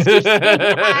 Just keeps saying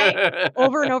hi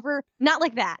over and over. Not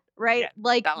like that, right?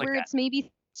 Yeah, where it's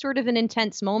maybe sort of an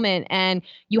intense moment and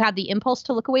you have the impulse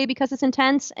to look away because it's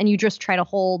intense, and you just try to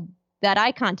hold that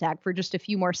eye contact for just a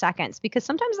few more seconds, because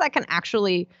sometimes that can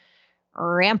actually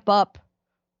ramp up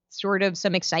sort of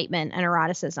some excitement and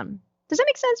eroticism. Does that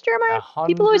make sense, Jeremiah?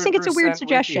 People always think it's a weird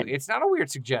suggestion. It's not a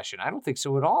weird suggestion. I don't think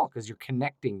so at all, because you're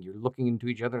connecting. You're looking into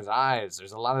each other's eyes.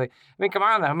 There's a lot of... I mean, come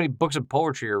on. How many books of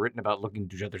poetry are written about looking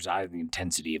into each other's eyes and the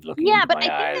intensity of looking into my eyes? Yeah, but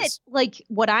I think that, like,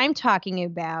 what I'm talking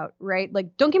about, right?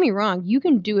 Like, don't get me wrong. You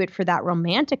can do it for that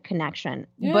romantic connection.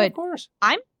 Yeah, but of course.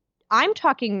 I'm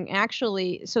talking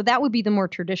actually... So that would be the more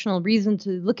traditional reason to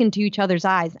look into each other's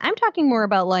eyes. I'm talking more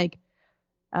about, like,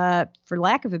 for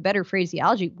lack of a better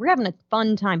phraseology, we're having a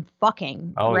fun time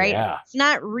fucking, right? Yeah. It's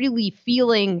not really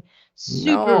feeling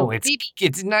super. No,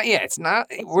 it's not. Yeah, it's not.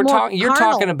 We're talking. You're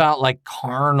talking about like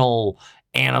carnal,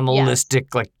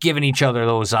 animalistic, like giving each other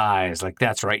those eyes. Like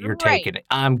that's right. You're taking it.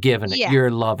 I'm giving it. Yeah.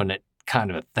 You're loving it. Kind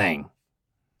of a thing.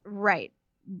 Right.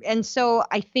 And so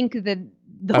I think that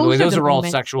by the way, those are all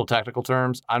sexual technical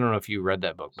terms. I don't know if you read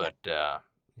that book, but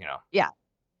Yeah.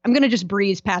 I'm going to just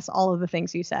breeze past all of the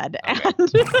things you said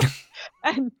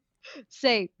and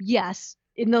say, yes,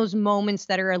 in those moments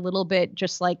that are a little bit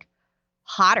just like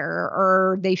hotter,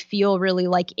 or they feel really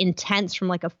like intense from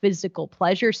like a physical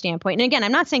pleasure standpoint. And again,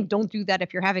 I'm not saying don't do that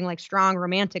if you're having like strong,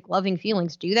 romantic, loving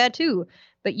feelings. Do that too.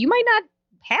 But you might not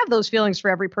have those feelings for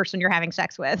every person you're having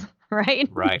sex with, right?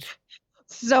 Right.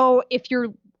 So if you're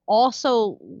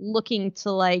also looking to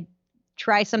like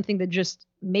try something that just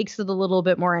makes it a little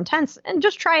bit more intense, and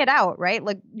just try it out, right?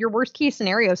 Like your worst case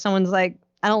scenario, someone's like,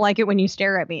 I don't like it when you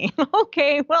stare at me.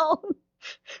 Okay, well,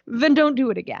 then don't do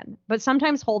it again. But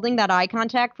sometimes holding that eye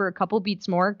contact for a couple beats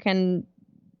more can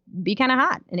be kind of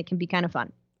hot, and it can be kind of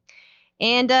fun.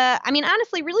 And I mean,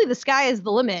 honestly, really the sky is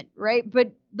the limit, right?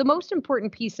 But the most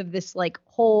important piece of this like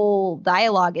whole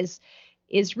dialogue is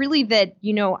really that,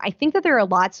 I think that there are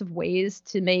lots of ways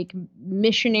to make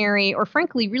missionary, or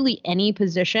frankly, really any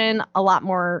position, a lot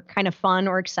more kind of fun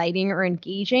or exciting or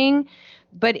engaging.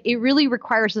 But it really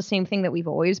requires the same thing that we've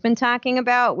always been talking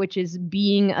about, which is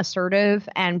being assertive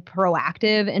and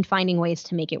proactive and finding ways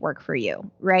to make it work for you,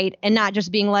 right? And not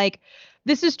just being like,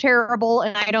 this is terrible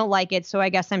and I don't like it, so I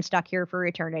guess I'm stuck here for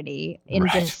eternity in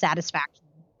dissatisfaction.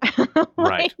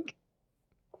 Right.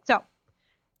 So.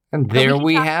 And there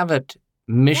we have it.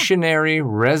 Missionary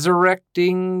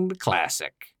resurrecting the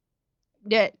classic.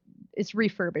 Yeah, it's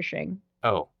refurbishing.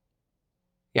 Oh.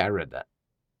 Yeah, I read that.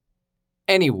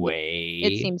 Anyway.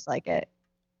 It seems like it.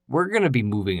 We're going to be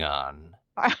moving on.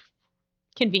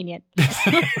 Convenient.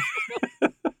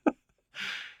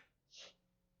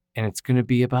 And it's going to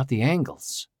be about the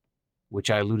angles, which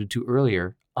I alluded to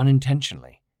earlier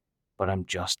unintentionally. But I'm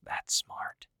just that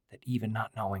smart that even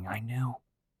not knowing I knew.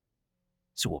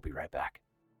 So we'll be right back.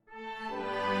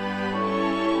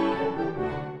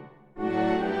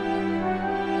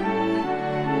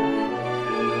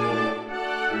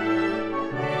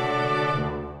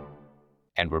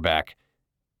 And we're back.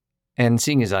 And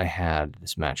seeing as I had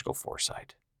this magical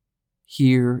foresight,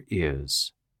 here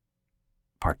is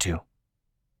part 2.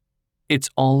 It's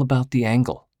all about the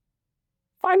angle.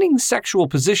 Finding sexual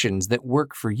positions that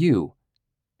work for you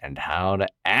and how to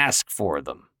ask for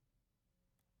them.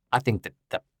 I think that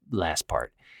the last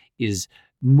part is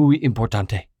muy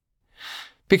importante.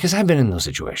 Because I've been in those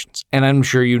situations. And I'm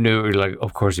sure you knew, like,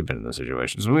 of course you've been in those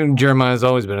situations. Jeremiah's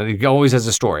always been, he always has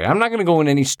a story. I'm not going to go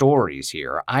into any stories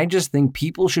here. I just think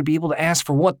people should be able to ask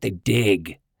for what they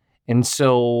dig. And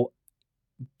so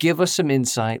give us some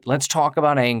insight. Let's talk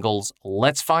about angles.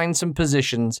 Let's find some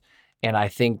positions. And I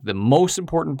think the most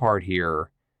important part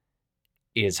here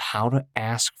is how to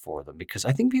ask for them. Because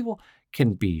I think people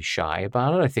can be shy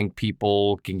about it. I think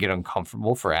people can get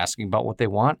uncomfortable for asking about what they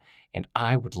want. And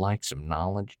I would like some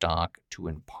knowledge, Doc, to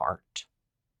impart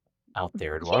out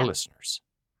there to our listeners.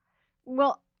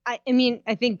 Well, I mean,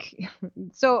 I think,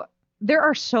 so there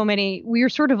are so many, we were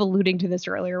sort of alluding to this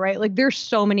earlier, right? Like there's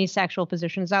so many sexual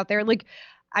positions out there. Like,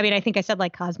 I mean, I think I said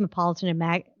like Cosmopolitan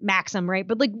and Maxim, right?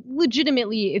 But like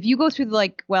legitimately, if you go through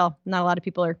well, not a lot of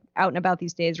people are out and about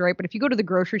these days, right? But if you go to the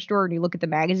grocery store and you look at the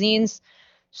magazines,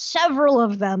 several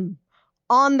of them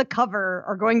on the cover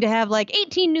are going to have like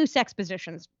 18 new sex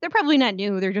positions. They're probably not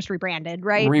new. They're just rebranded,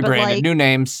 right? Rebranded, new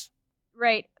names.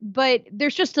 Right. But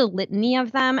there's just a litany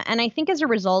of them. And I think as a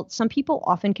result, some people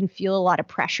often can feel a lot of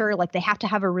pressure. Like they have to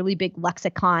have a really big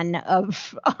lexicon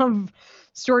of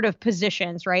sort of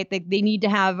positions, right? They need to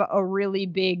have a really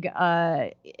big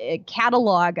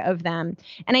catalog of them.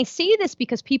 And I say this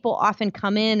because people often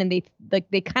come in and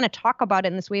they kind of talk about it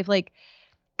in this way of like,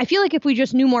 I feel like if we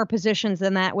just knew more positions,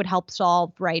 then that would help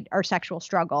solve, right, our sexual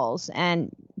struggles.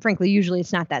 And frankly, usually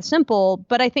it's not that simple.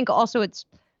 But I think also it's,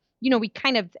 we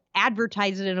kind of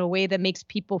advertise it in a way that makes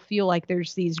people feel like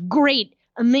there's these great,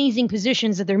 amazing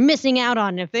positions that they're missing out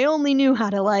on. If they only knew how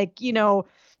to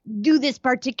do this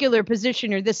particular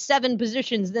position or this 7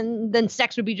 positions, then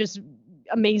sex would be just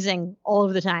amazing all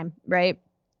of the time, right?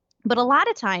 But a lot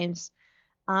of times,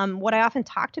 what I often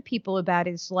talk to people about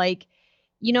is like,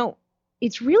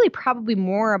 it's really probably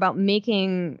more about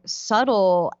making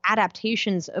subtle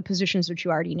adaptations of positions that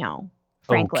you already know,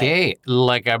 frankly. Okay,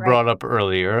 like I brought up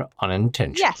earlier,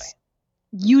 unintentionally. Yes,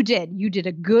 you did. You did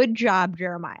a good job,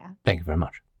 Jeremiah. Thank you very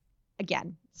much.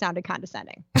 Again, sounded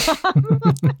condescending.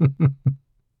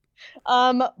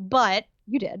 But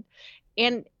you did.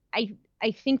 And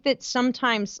I think that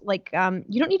sometimes,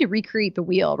 you don't need to recreate the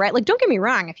wheel, right? Like, don't get me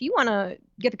wrong. If you want to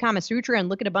get the Kama Sutra and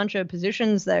look at a bunch of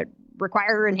positions that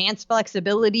require enhanced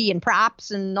flexibility and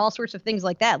props and all sorts of things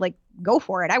like that, like, go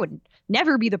for it. I would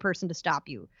never be the person to stop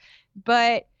you.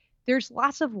 But there's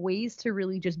lots of ways to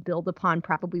really just build upon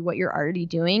probably what you're already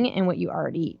doing and what you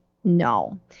already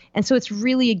know. And so it's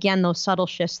really, again, those subtle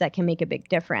shifts that can make a big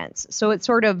difference. So it's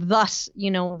sort of thus,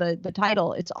 the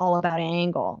title, it's all about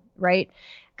angle, right?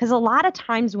 Because a lot of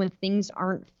times when things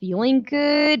aren't feeling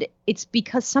good, it's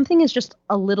because something is just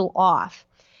a little off.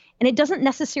 And it doesn't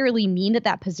necessarily mean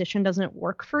that position doesn't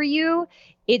work for you.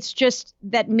 It's just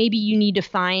that maybe you need to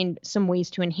find some ways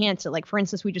to enhance it. Like, for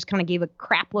instance, we just kind of gave a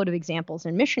crap load of examples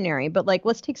in missionary, but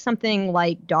let's take something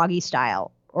like doggy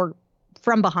style or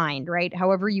from behind, right?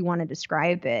 However you want to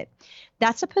describe it.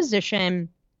 That's a position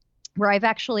where I've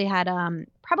actually had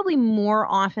probably more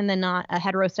often than not a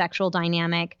heterosexual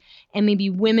dynamic and maybe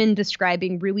women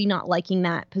describing really not liking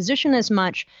that position as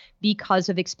much because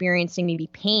of experiencing maybe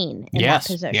pain in that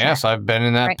position. Yes, I've been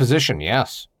in that position,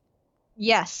 yes.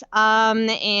 Yes.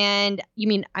 And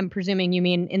I'm presuming you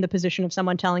mean in the position of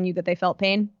someone telling you that they felt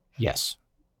pain? Yes.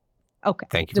 Okay.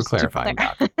 Thank you for Just to clarifying,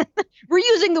 Doc. We're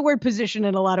using the word position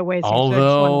in a lot of ways. here, so I just wanted-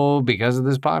 Although, because of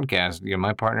this podcast,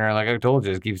 my partner, like I told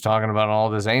you, keeps talking about all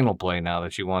this anal play now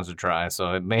that she wants to try.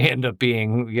 So it may end up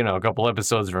being, a couple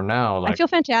episodes from now. I Like, feel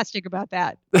fantastic about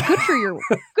that. Good for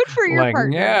your like,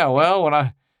 partner. yeah, well,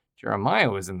 when Jeremiah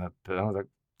was in the, I was like,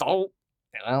 oh,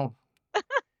 well,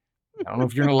 I don't know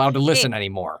if you're allowed to listen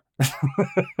anymore.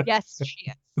 Yes,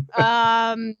 she is.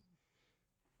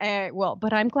 Well,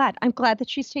 but I'm glad. I'm glad that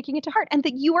she's taking it to heart and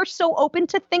that you are so open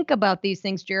to think about these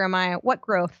things, Jeremiah. What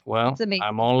growth? Well, It's amazing.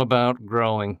 I'm all about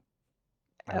growing.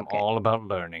 I'm Okay. all about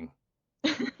learning.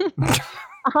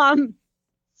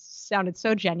 Sounded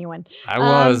so genuine. I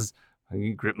was. I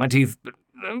grit my teeth, but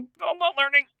I'm all about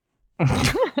learning.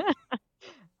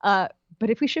 But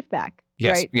if we shift back,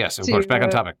 Yes, right? yes, of course, back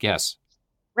on topic, yes.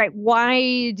 Right.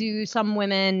 Why do some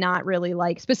women not really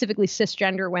like, specifically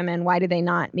cisgender women, why do they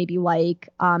not maybe like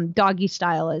doggy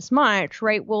style as much,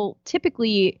 right? Well,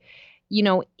 typically,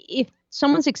 if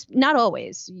someone's, not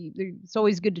always, it's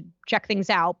always good to check things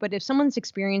out, but if someone's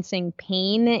experiencing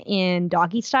pain in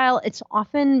doggy style, it's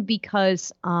often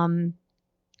because,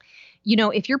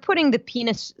 if you're putting the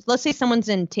penis, let's say someone's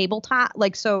in tabletop,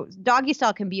 so doggy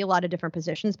style can be a lot of different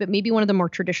positions, but maybe one of the more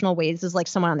traditional ways is like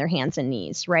someone on their hands and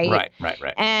knees, right? Right.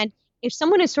 And if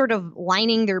someone is sort of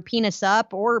lining their penis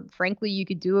up, or frankly, you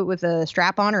could do it with a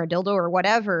strap on or a dildo or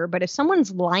whatever, but if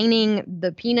someone's lining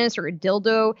the penis or a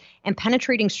dildo and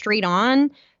penetrating straight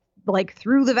on, like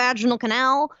through the vaginal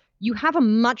canal, you have a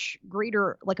much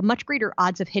greater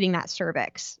odds of hitting that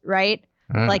cervix, right?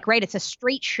 Right, it's a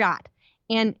straight shot.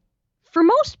 And for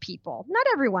most people, not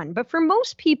everyone, but for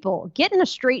most people, getting a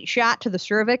straight shot to the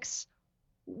cervix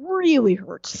really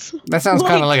hurts. That sounds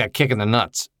kind of like a kick in the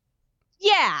nuts.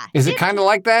 Yeah. Is it kind of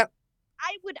like that?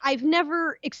 I've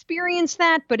never experienced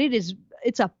that, but it's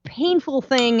a painful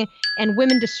thing, and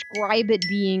women describe it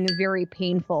being very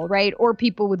painful, right? Or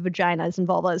people with vaginas and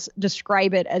vulvas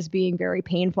describe it as being very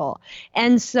painful.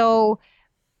 And so,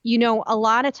 a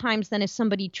lot of times then if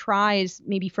somebody tries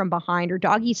maybe from behind or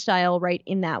doggy style, right,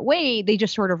 in that way, they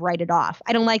just sort of write it off.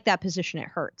 I don't like that position. It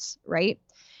hurts, right?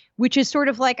 Which is sort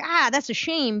of like, that's a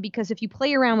shame, because if you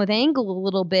play around with angle a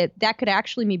little bit, that could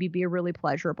actually maybe be a really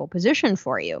pleasurable position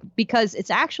for you, because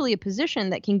it's actually a position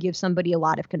that can give somebody a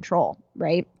lot of control,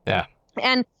 right? Yeah.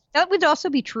 And that would also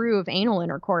be true of anal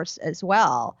intercourse as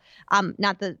well.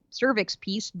 Not the cervix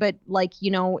piece, but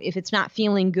if it's not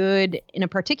feeling good in a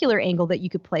particular angle, that you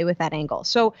could play with that angle.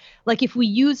 So if we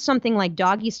use something like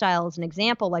doggy style as an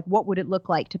example, what would it look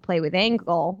like to play with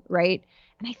angle, right?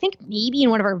 And I think maybe in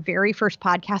one of our very first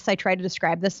podcasts, I tried to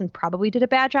describe this and probably did a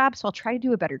bad job. So I'll try to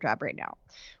do a better job right now.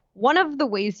 One of the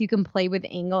ways you can play with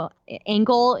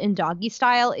angle in doggy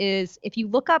style is if you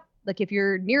look up, if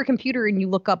you're near a computer and you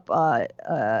look up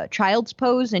child's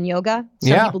pose in yoga.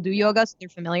 Some people do yoga, so they're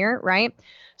familiar, right?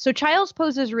 So child's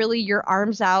pose is really your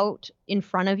arms out in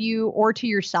front of you or to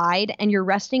your side, and you're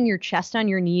resting your chest on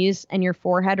your knees and your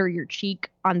forehead or your cheek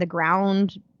on the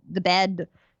ground, the bed,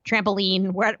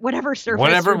 trampoline, whatever surface,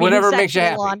 whatever makes you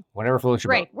happy, whatever floats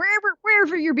your boat. Right,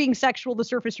 wherever you're being sexual, the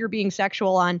surface you're being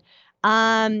sexual on,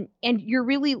 and you're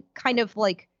really kind of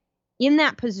in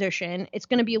that position. It's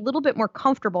going to be a little bit more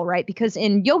comfortable, right? Because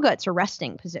in yoga, it's a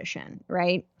resting position,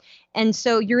 right? And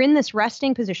so you're in this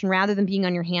resting position rather than being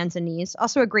on your hands and knees.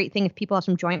 Also a great thing if people have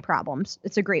some joint problems.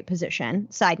 It's a great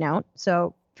position. Side note.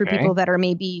 So for people that are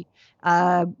maybe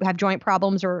have joint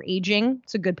problems or aging,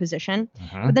 it's a good position.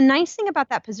 But the nice thing about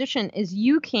that position is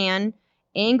you can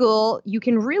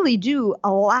really do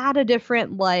a lot of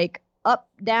different up,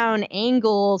 down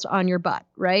angles on your butt,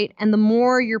 right? And the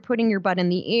more you're putting your butt in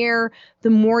the air, the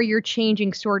more you're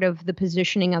changing sort of the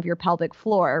positioning of your pelvic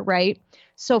floor, right?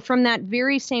 So from that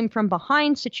very same from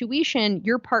behind situation,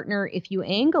 your partner, if you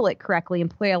angle it correctly and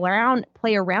play around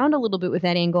a little bit with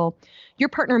that angle, your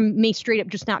partner may straight up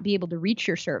just not be able to reach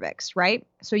your cervix, right?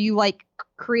 So you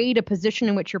create a position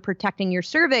in which you're protecting your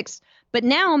cervix, but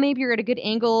now maybe you're at a good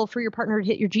angle for your partner to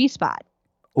hit your G-spot.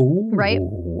 Ooh, right?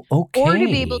 Okay. Or to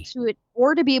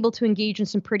be able to engage in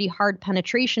some pretty hard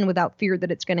penetration without fear that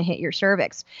it's going to hit your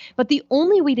cervix. But the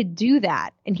only way to do that,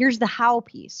 and here's the how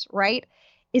piece, right,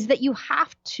 is that you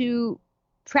have to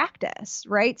practice,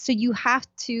 right? So you have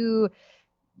to,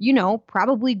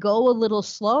 probably go a little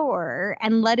slower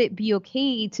and let it be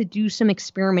okay to do some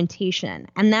experimentation.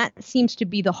 And that seems to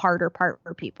be the harder part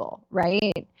for people,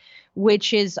 right?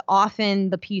 Which is often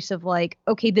the piece of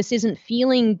okay, this isn't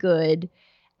feeling good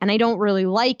and I don't really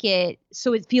like it,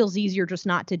 so it feels easier just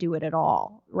not to do it at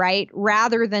all, right?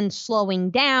 Rather than slowing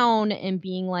down and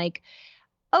being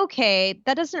okay,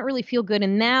 that doesn't really feel good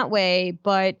in that way,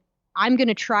 but I'm going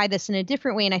to try this in a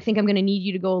different way, and I think I'm going to need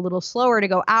you to go a little slower to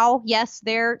go, ow, yes,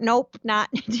 there, nope, not.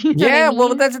 You know Yeah, what I well,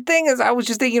 mean? that's the thing is I was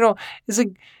just thinking, it's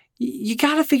like you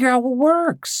got to figure out what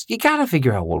works. You got to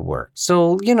figure out what works.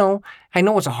 So, I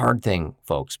know it's a hard thing,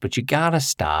 folks, but you got to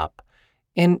stop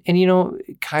and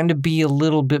kind of be a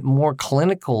little bit more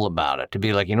clinical about it to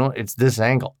be like, it's this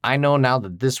angle. I know now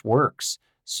that this works.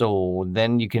 So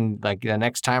then you can, like, the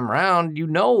next time around,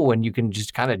 and you can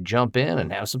just kind of jump in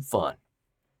and have some fun.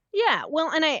 Yeah,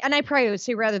 well, and I probably would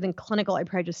say rather than clinical, I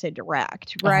probably just say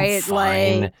direct, Oh, right?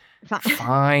 fine. Like,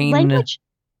 Fine.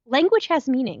 language has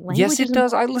meaning. Language Yes, it is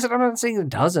does. I'm not saying it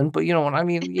doesn't, but you know what I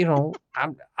mean.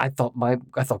 I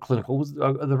thought clinical was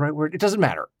the right word. It doesn't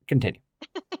matter. Continue.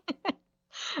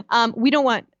 We don't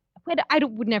want.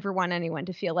 Would never want anyone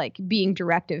to feel like being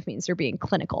directive means they're being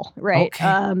clinical, right?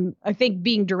 Okay. I think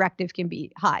being directive can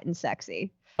be hot and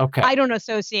sexy. Okay. I don't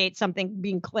associate something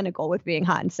being clinical with being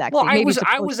hot and sexy. Well, Maybe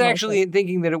I was actually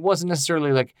thinking that it wasn't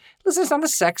necessarily like, listen, it's not the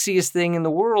sexiest thing in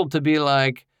the world to be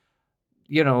like,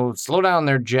 slow down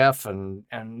there, Jeff, and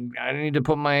I need to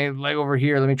put my leg over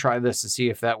here. Let me try this to see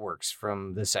if that works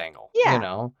from this angle.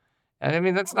 Yeah. And I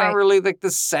mean, that's not really like the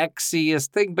sexiest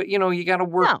thing, but you got to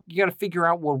work, you got to figure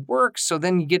out what works. So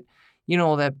then you get,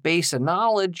 that base of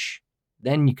knowledge,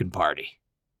 then you can party.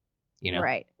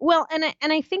 Right. Well, and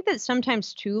I think that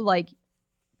sometimes too, like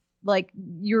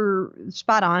you're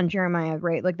spot on, Jeremiah,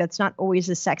 right? Like that's not always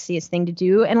the sexiest thing to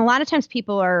do. And a lot of times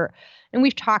people are, and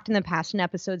we've talked in the past in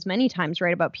episodes many times,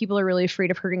 right, about people are really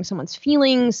afraid of hurting someone's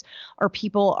feelings, or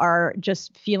people are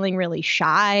just feeling really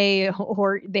shy,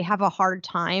 or they have a hard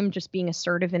time just being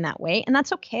assertive in that way. And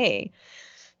that's okay.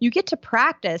 You get to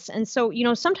practice. And so,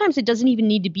 sometimes it doesn't even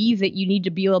need to be that you need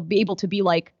to be able to be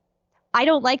like, I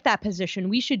don't like that position.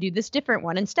 We should do this different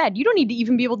one instead. You don't need to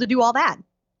even be able to do all that.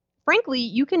 Frankly,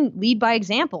 you can lead by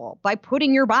example by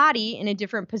putting your body in a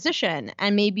different position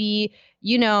and maybe,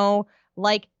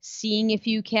 like seeing if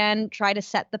you can try to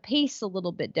set the pace a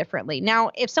little bit differently. Now,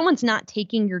 if someone's not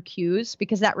taking your cues,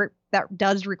 because that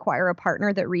does require a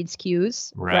partner that reads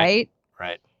cues, right?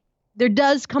 Right. There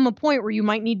does come a point where you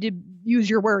might need to use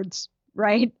your words,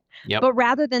 right? Yep. But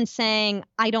rather than saying,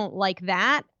 I don't like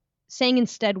that, saying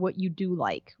instead what you do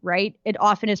like, right? It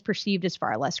often is perceived as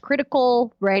far less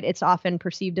critical, right? It's often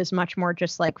perceived as much more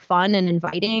just like fun and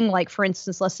inviting. Like, for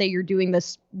instance, let's say you're doing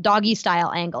this doggy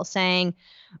style angle saying,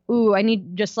 ooh,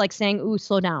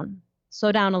 slow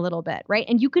down a little bit, right?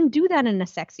 And you can do that in a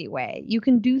sexy way. You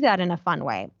can do that in a fun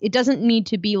way. It doesn't need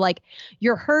to be like,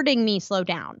 you're hurting me, slow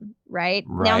down, right?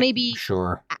 Now,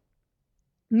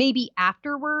 maybe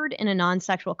afterward in a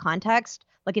non-sexual context,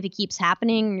 like if it keeps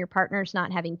happening and your partner's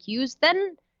not having cues,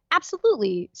 then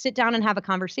absolutely sit down and have a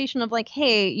conversation of like,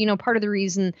 hey, part of the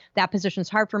reason that position's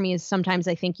hard for me is sometimes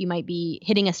I think you might be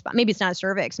hitting a spot. Maybe it's not a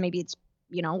cervix. Maybe it's,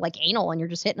 like anal and you're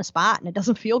just hitting a spot and it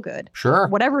doesn't feel good. Sure.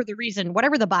 Whatever the reason,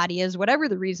 whatever the body is, whatever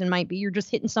the reason might be, you're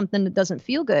just hitting something that doesn't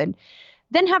feel good.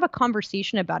 Then have a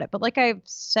conversation about it. But like I've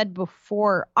said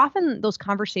before, often those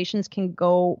conversations can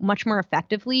go much more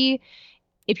effectively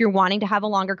if you're wanting to have a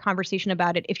longer conversation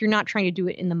about it, if you're not trying to do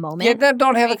it in the moment. Yeah,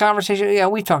 don't have the conversation. Yeah,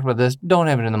 we talked about this. Don't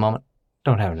have it in the moment.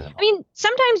 I mean,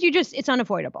 sometimes it's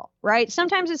unavoidable, right?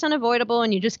 Sometimes it's unavoidable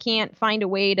and you just can't find a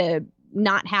way to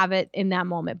not have it in that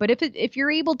moment. But if you're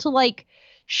able to like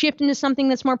shift into something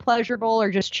that's more pleasurable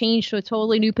or just change to a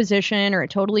totally new position or a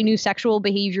totally new sexual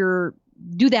behavior,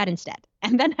 do that instead.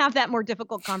 And then have that more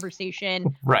difficult conversation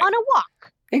on a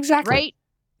walk. Exactly. Right?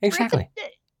 Exactly.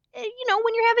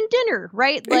 When you're having dinner,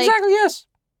 right? Like, exactly, yes.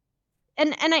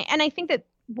 And I think that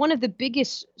one of the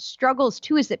biggest struggles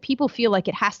too is that people feel like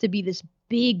it has to be this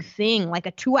big thing, like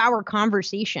a 2-hour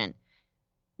conversation.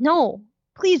 No,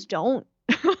 please don't.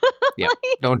 Yeah,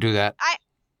 don't do that.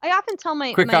 I often tell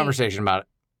my conversation about it.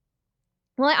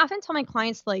 Well, I often tell my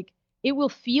clients, like, it will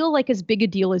feel like as big a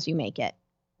deal as you make it,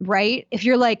 right? If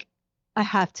you're like, I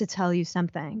have to tell you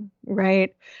something,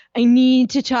 right? I need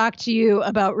to talk to you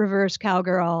about reverse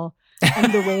cowgirl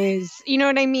and the ways, you know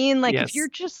what I mean? Like, if you're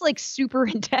just like super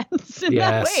intense in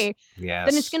that way,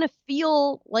 then it's going to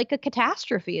feel like a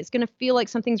catastrophe. It's going to feel like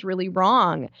something's really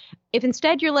wrong. If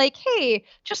instead you're like, hey,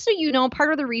 just so you know,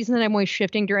 part of the reason that I'm always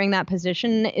shifting during that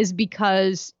position is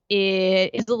because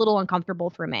it is a little uncomfortable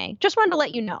for me. Just wanted to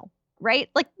let you know, right?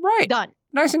 Like, done.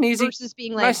 Nice and easy. Versus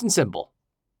being like, nice and simple.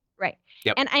 Right.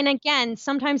 Yep. And again,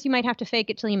 sometimes you might have to fake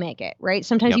it till you make it, right?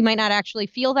 Sometimes you might not actually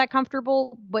feel that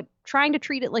comfortable, but trying to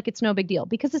treat it like it's no big deal,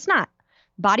 because it's not.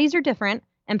 Bodies are different.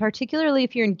 And particularly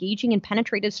if you're engaging in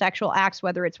penetrative sexual acts,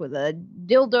 whether it's with a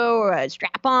dildo or a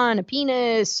strap-on, a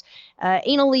penis,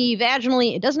 anally,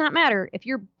 vaginally, it does not matter. If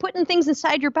you're putting things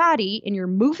inside your body and you're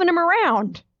moving them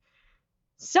around,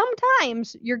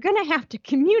 sometimes you're going to have to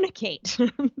communicate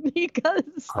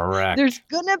because Correct. there's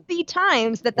going to be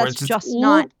times that Where that's it's just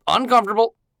not.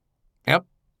 uncomfortable. Yep.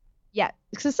 Yeah.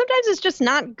 Because sometimes it's just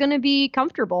not going to be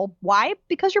comfortable. Why?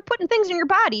 Because you're putting things in your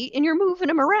body and you're moving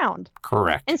them around.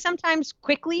 Correct. And sometimes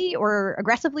quickly or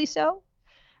aggressively so.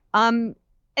 And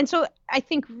so I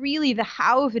think really the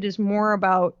how of it is more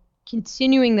about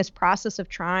continuing this process of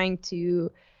trying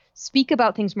to speak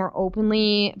about things more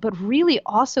openly, but really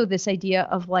also this idea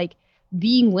of like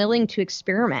being willing to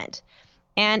experiment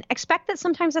and expect that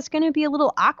sometimes that's going to be a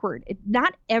little awkward.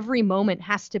 Not every moment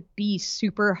has to be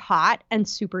super hot and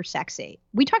super sexy.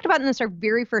 We talked about in this our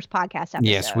very first podcast episode.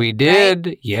 Yes, we did.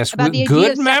 Right? Yes, about the idea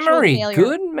good of sexual memory. failure,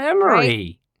 Good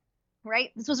memory.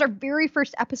 Right? This was our very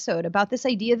first episode about this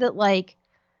idea that like,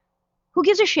 who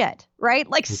gives a shit, right?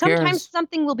 Like sometimes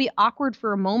something will be awkward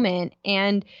for a moment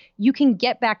and you can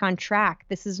get back on track.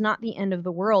 This is not the end of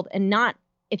the world. And not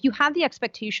if you have the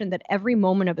expectation that every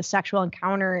moment of a sexual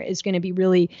encounter is going to be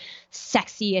really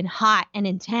sexy and hot and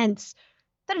intense,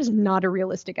 that is not a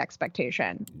realistic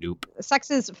expectation. Nope. Sex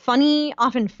is funny,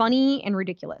 often funny and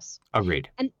ridiculous. Agreed.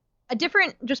 And a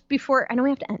different, just before, I know we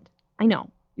have to end. I know.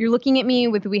 You're looking at me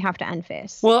with we have to end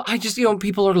face. Well, I just,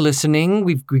 people are listening.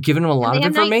 We've given them a lot of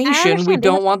information. We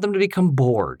don't want them to become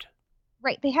bored.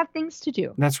 Right. They have things to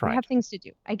do. That's right. They have things to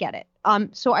do. I get it.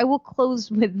 So I will close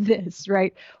with this,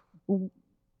 right? And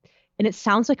it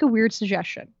sounds like a weird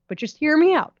suggestion, but just hear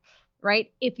me out, right?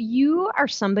 If you are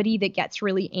somebody that gets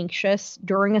really anxious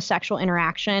during a sexual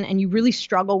interaction and you really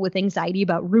struggle with anxiety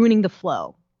about ruining the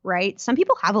flow, right? Some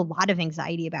people have a lot of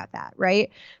anxiety about that,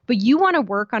 right? But you want to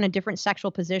work on a different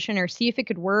sexual position or see if it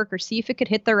could work or see if it could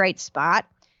hit the right spot.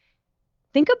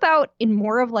 Think about in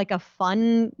more of like a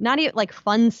fun, not even like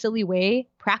fun, silly way,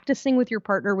 practicing with your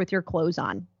partner with your clothes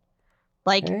on.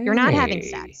 Like you're not having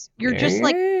sex. You're just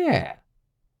like,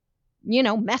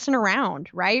 messing around,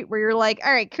 right? Where you're like,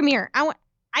 all right, come here.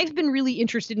 I've been really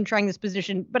interested in trying this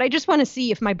position, but I just want to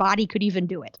see if my body could even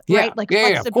do it, right? Like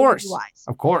flexibility-wise.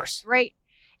 Of course. Right.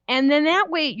 And then that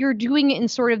way you're doing it in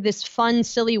sort of this fun,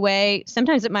 silly way.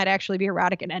 Sometimes it might actually be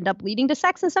erotic and end up leading to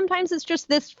sex. And sometimes it's just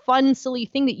this fun, silly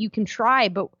thing that you can try.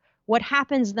 But what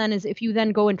happens then is if you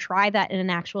then go and try that in an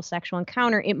actual sexual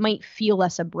encounter, it might feel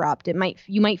less abrupt.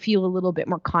 You might feel a little bit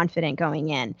more confident going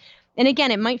in. And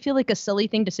again, it might feel like a silly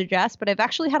thing to suggest, but I've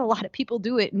actually had a lot of people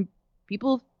do it and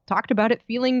people talked about it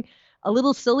feeling a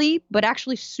little silly, but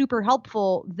actually super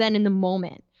helpful then in the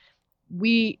moment.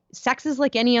 Sex is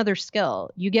like any other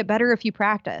skill. You get better if you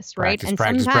practice, right?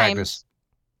 Practice.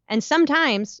 And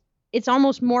sometimes it's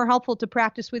almost more helpful to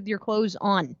practice with your clothes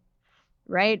on,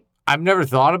 right? I've never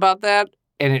thought about that.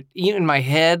 And even in my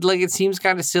head, like it seems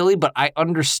kind of silly, but I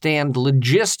understand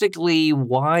logistically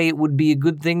why it would be a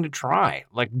good thing to try.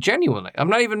 Like genuinely, I'm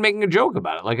not even making a joke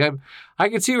about it. Like I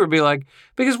could see her be like,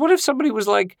 because what if somebody was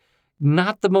like,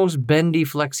 not the most bendy,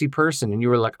 flexy person, and you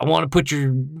were like, I want to put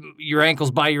your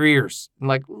ankles by your ears. I'm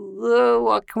like,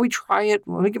 well, can we try it?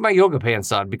 Let me get my yoga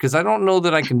pants on because I don't know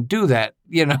that I can do that.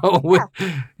 It might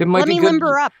let be me good.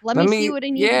 Limber up. Let me see what I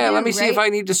need to do. Yeah, let me right? see if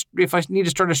I need to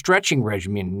start a stretching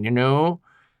regimen. Yeah,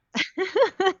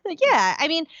 I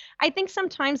mean, I think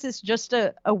sometimes it's just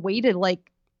a way to like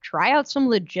try out some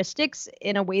logistics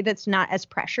in a way that's not as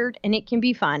pressured, and it can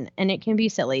be fun and it can be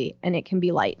silly and it can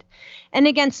be light. And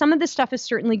again, some of this stuff is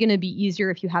certainly going to be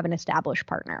easier if you have an established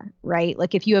partner, right?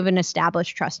 Like if you have an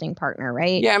established trusting partner,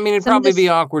 right? Yeah, I mean, it'd probably be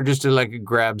awkward just to like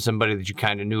grab somebody that you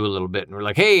kind of knew a little bit and we're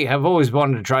like, hey, I've always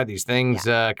wanted to try these things.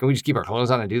 Yeah. Can we just keep our clothes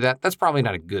on and do that? That's probably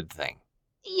not a good thing.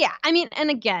 Yeah, I mean,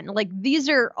 and again, like these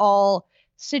are all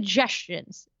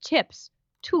suggestions, tips,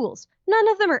 tools. None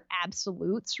of them are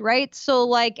absolutes, right? So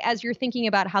like as you're thinking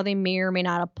about how they may or may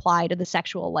not apply to the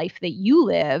sexual life that you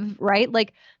live, right?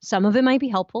 Like some of it might be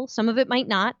helpful, some of it might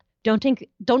not. Don't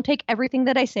take everything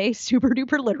that I say super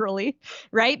duper literally,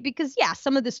 right? Because yeah,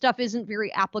 some of this stuff isn't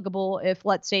very applicable if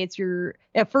let's say it's your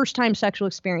first time sexual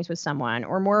experience with someone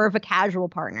or more of a casual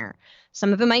partner.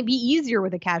 Some of it might be easier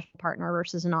with a casual partner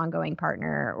versus an ongoing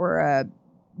partner or a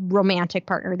romantic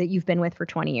partner that you've been with for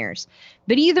 20 years.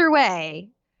 But either way,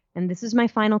 and this is my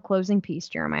final closing piece,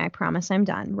 Jeremiah, I promise I'm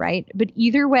done, right? But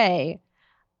either way,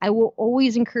 I will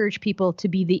always encourage people to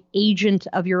be the agent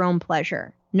of your own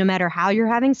pleasure, no matter how you're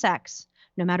having sex,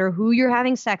 no matter who you're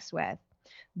having sex with.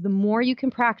 The more you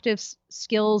can practice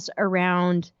skills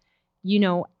around,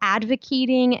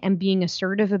 advocating and being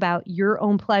assertive about your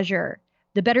own pleasure,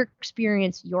 the better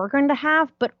experience you're going to have,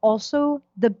 but also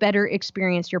the better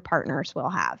experience your partners will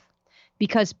have.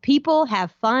 Because people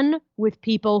have fun with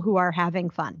people who are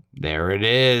having fun. There it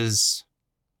is.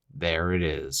 There it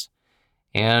is.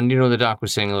 And, the doc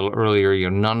was saying a little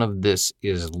earlier, none of this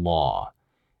is law.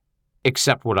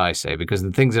 accept what I say, because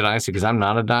the things that I say, because I'm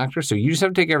not a doctor, so you just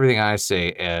have to take everything I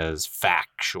say as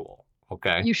factual,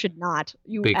 okay? You should not.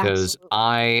 Because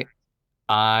I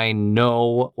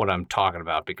know what I'm talking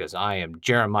about, because I am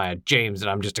Jeremiah James, and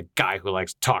I'm just a guy who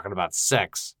likes talking about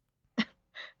sex.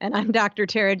 And I'm Dr.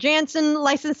 Tara Jansen,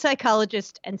 licensed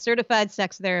psychologist and certified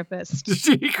sex therapist.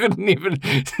 You couldn't even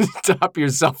stop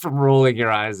yourself from rolling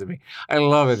your eyes at me. I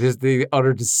love it. Just the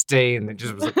utter disdain that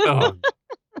just was like, oh,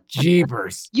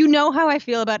 jeepers. You know how I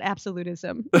feel about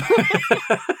absolutism.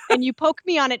 And you poke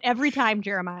me on it every time,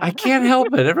 Jeremiah. I can't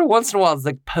help it. Every once in a while, it's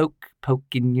like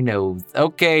poking your nose.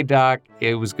 Okay, Doc,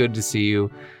 it was good to see you.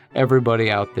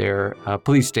 Everybody out there,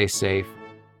 please stay safe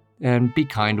and be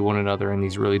kind to one another in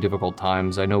these really difficult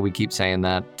times. I know we keep saying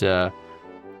that,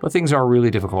 but things are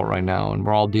really difficult right now, and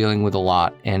we're all dealing with a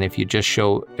lot. And if you just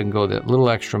show and go that little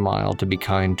extra mile to be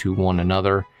kind to one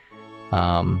another,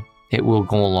 it will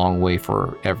go a long way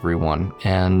for everyone.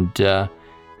 And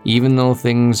even though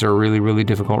things are really, really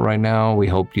difficult right now, we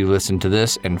hope you listened to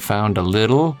this and found a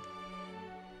little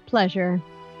pleasure.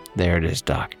 There it is,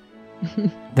 Doc.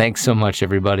 Thanks so much,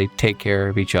 everybody. Take care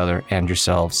of each other and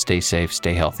yourselves. Stay safe,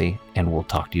 stay healthy, and we'll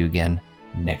talk to you again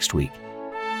next week.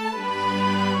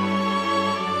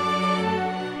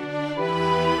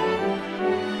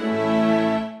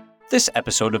 This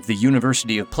episode of the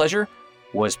University of Pleasure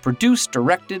was produced,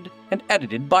 directed, and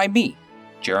edited by me,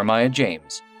 Jeremiah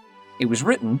James. It was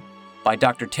written by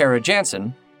Dr. Tara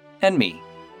Jansen and me,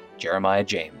 Jeremiah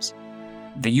James.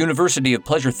 The University of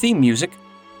Pleasure theme music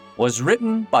was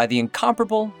written by the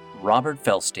incomparable Robert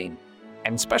Felstein.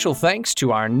 And special thanks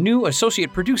to our new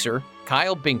associate producer,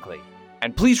 Kyle Binkley.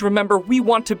 And please remember, we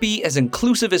want to be as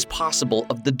inclusive as possible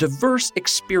of the diverse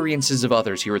experiences of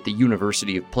others here at the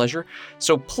University of Pleasure.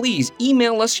 So please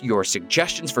email us your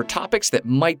suggestions for topics that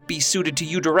might be suited to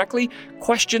you directly,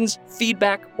 questions,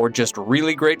 feedback, or just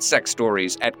really great sex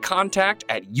stories at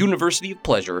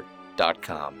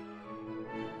contact@universityofpleasure.com.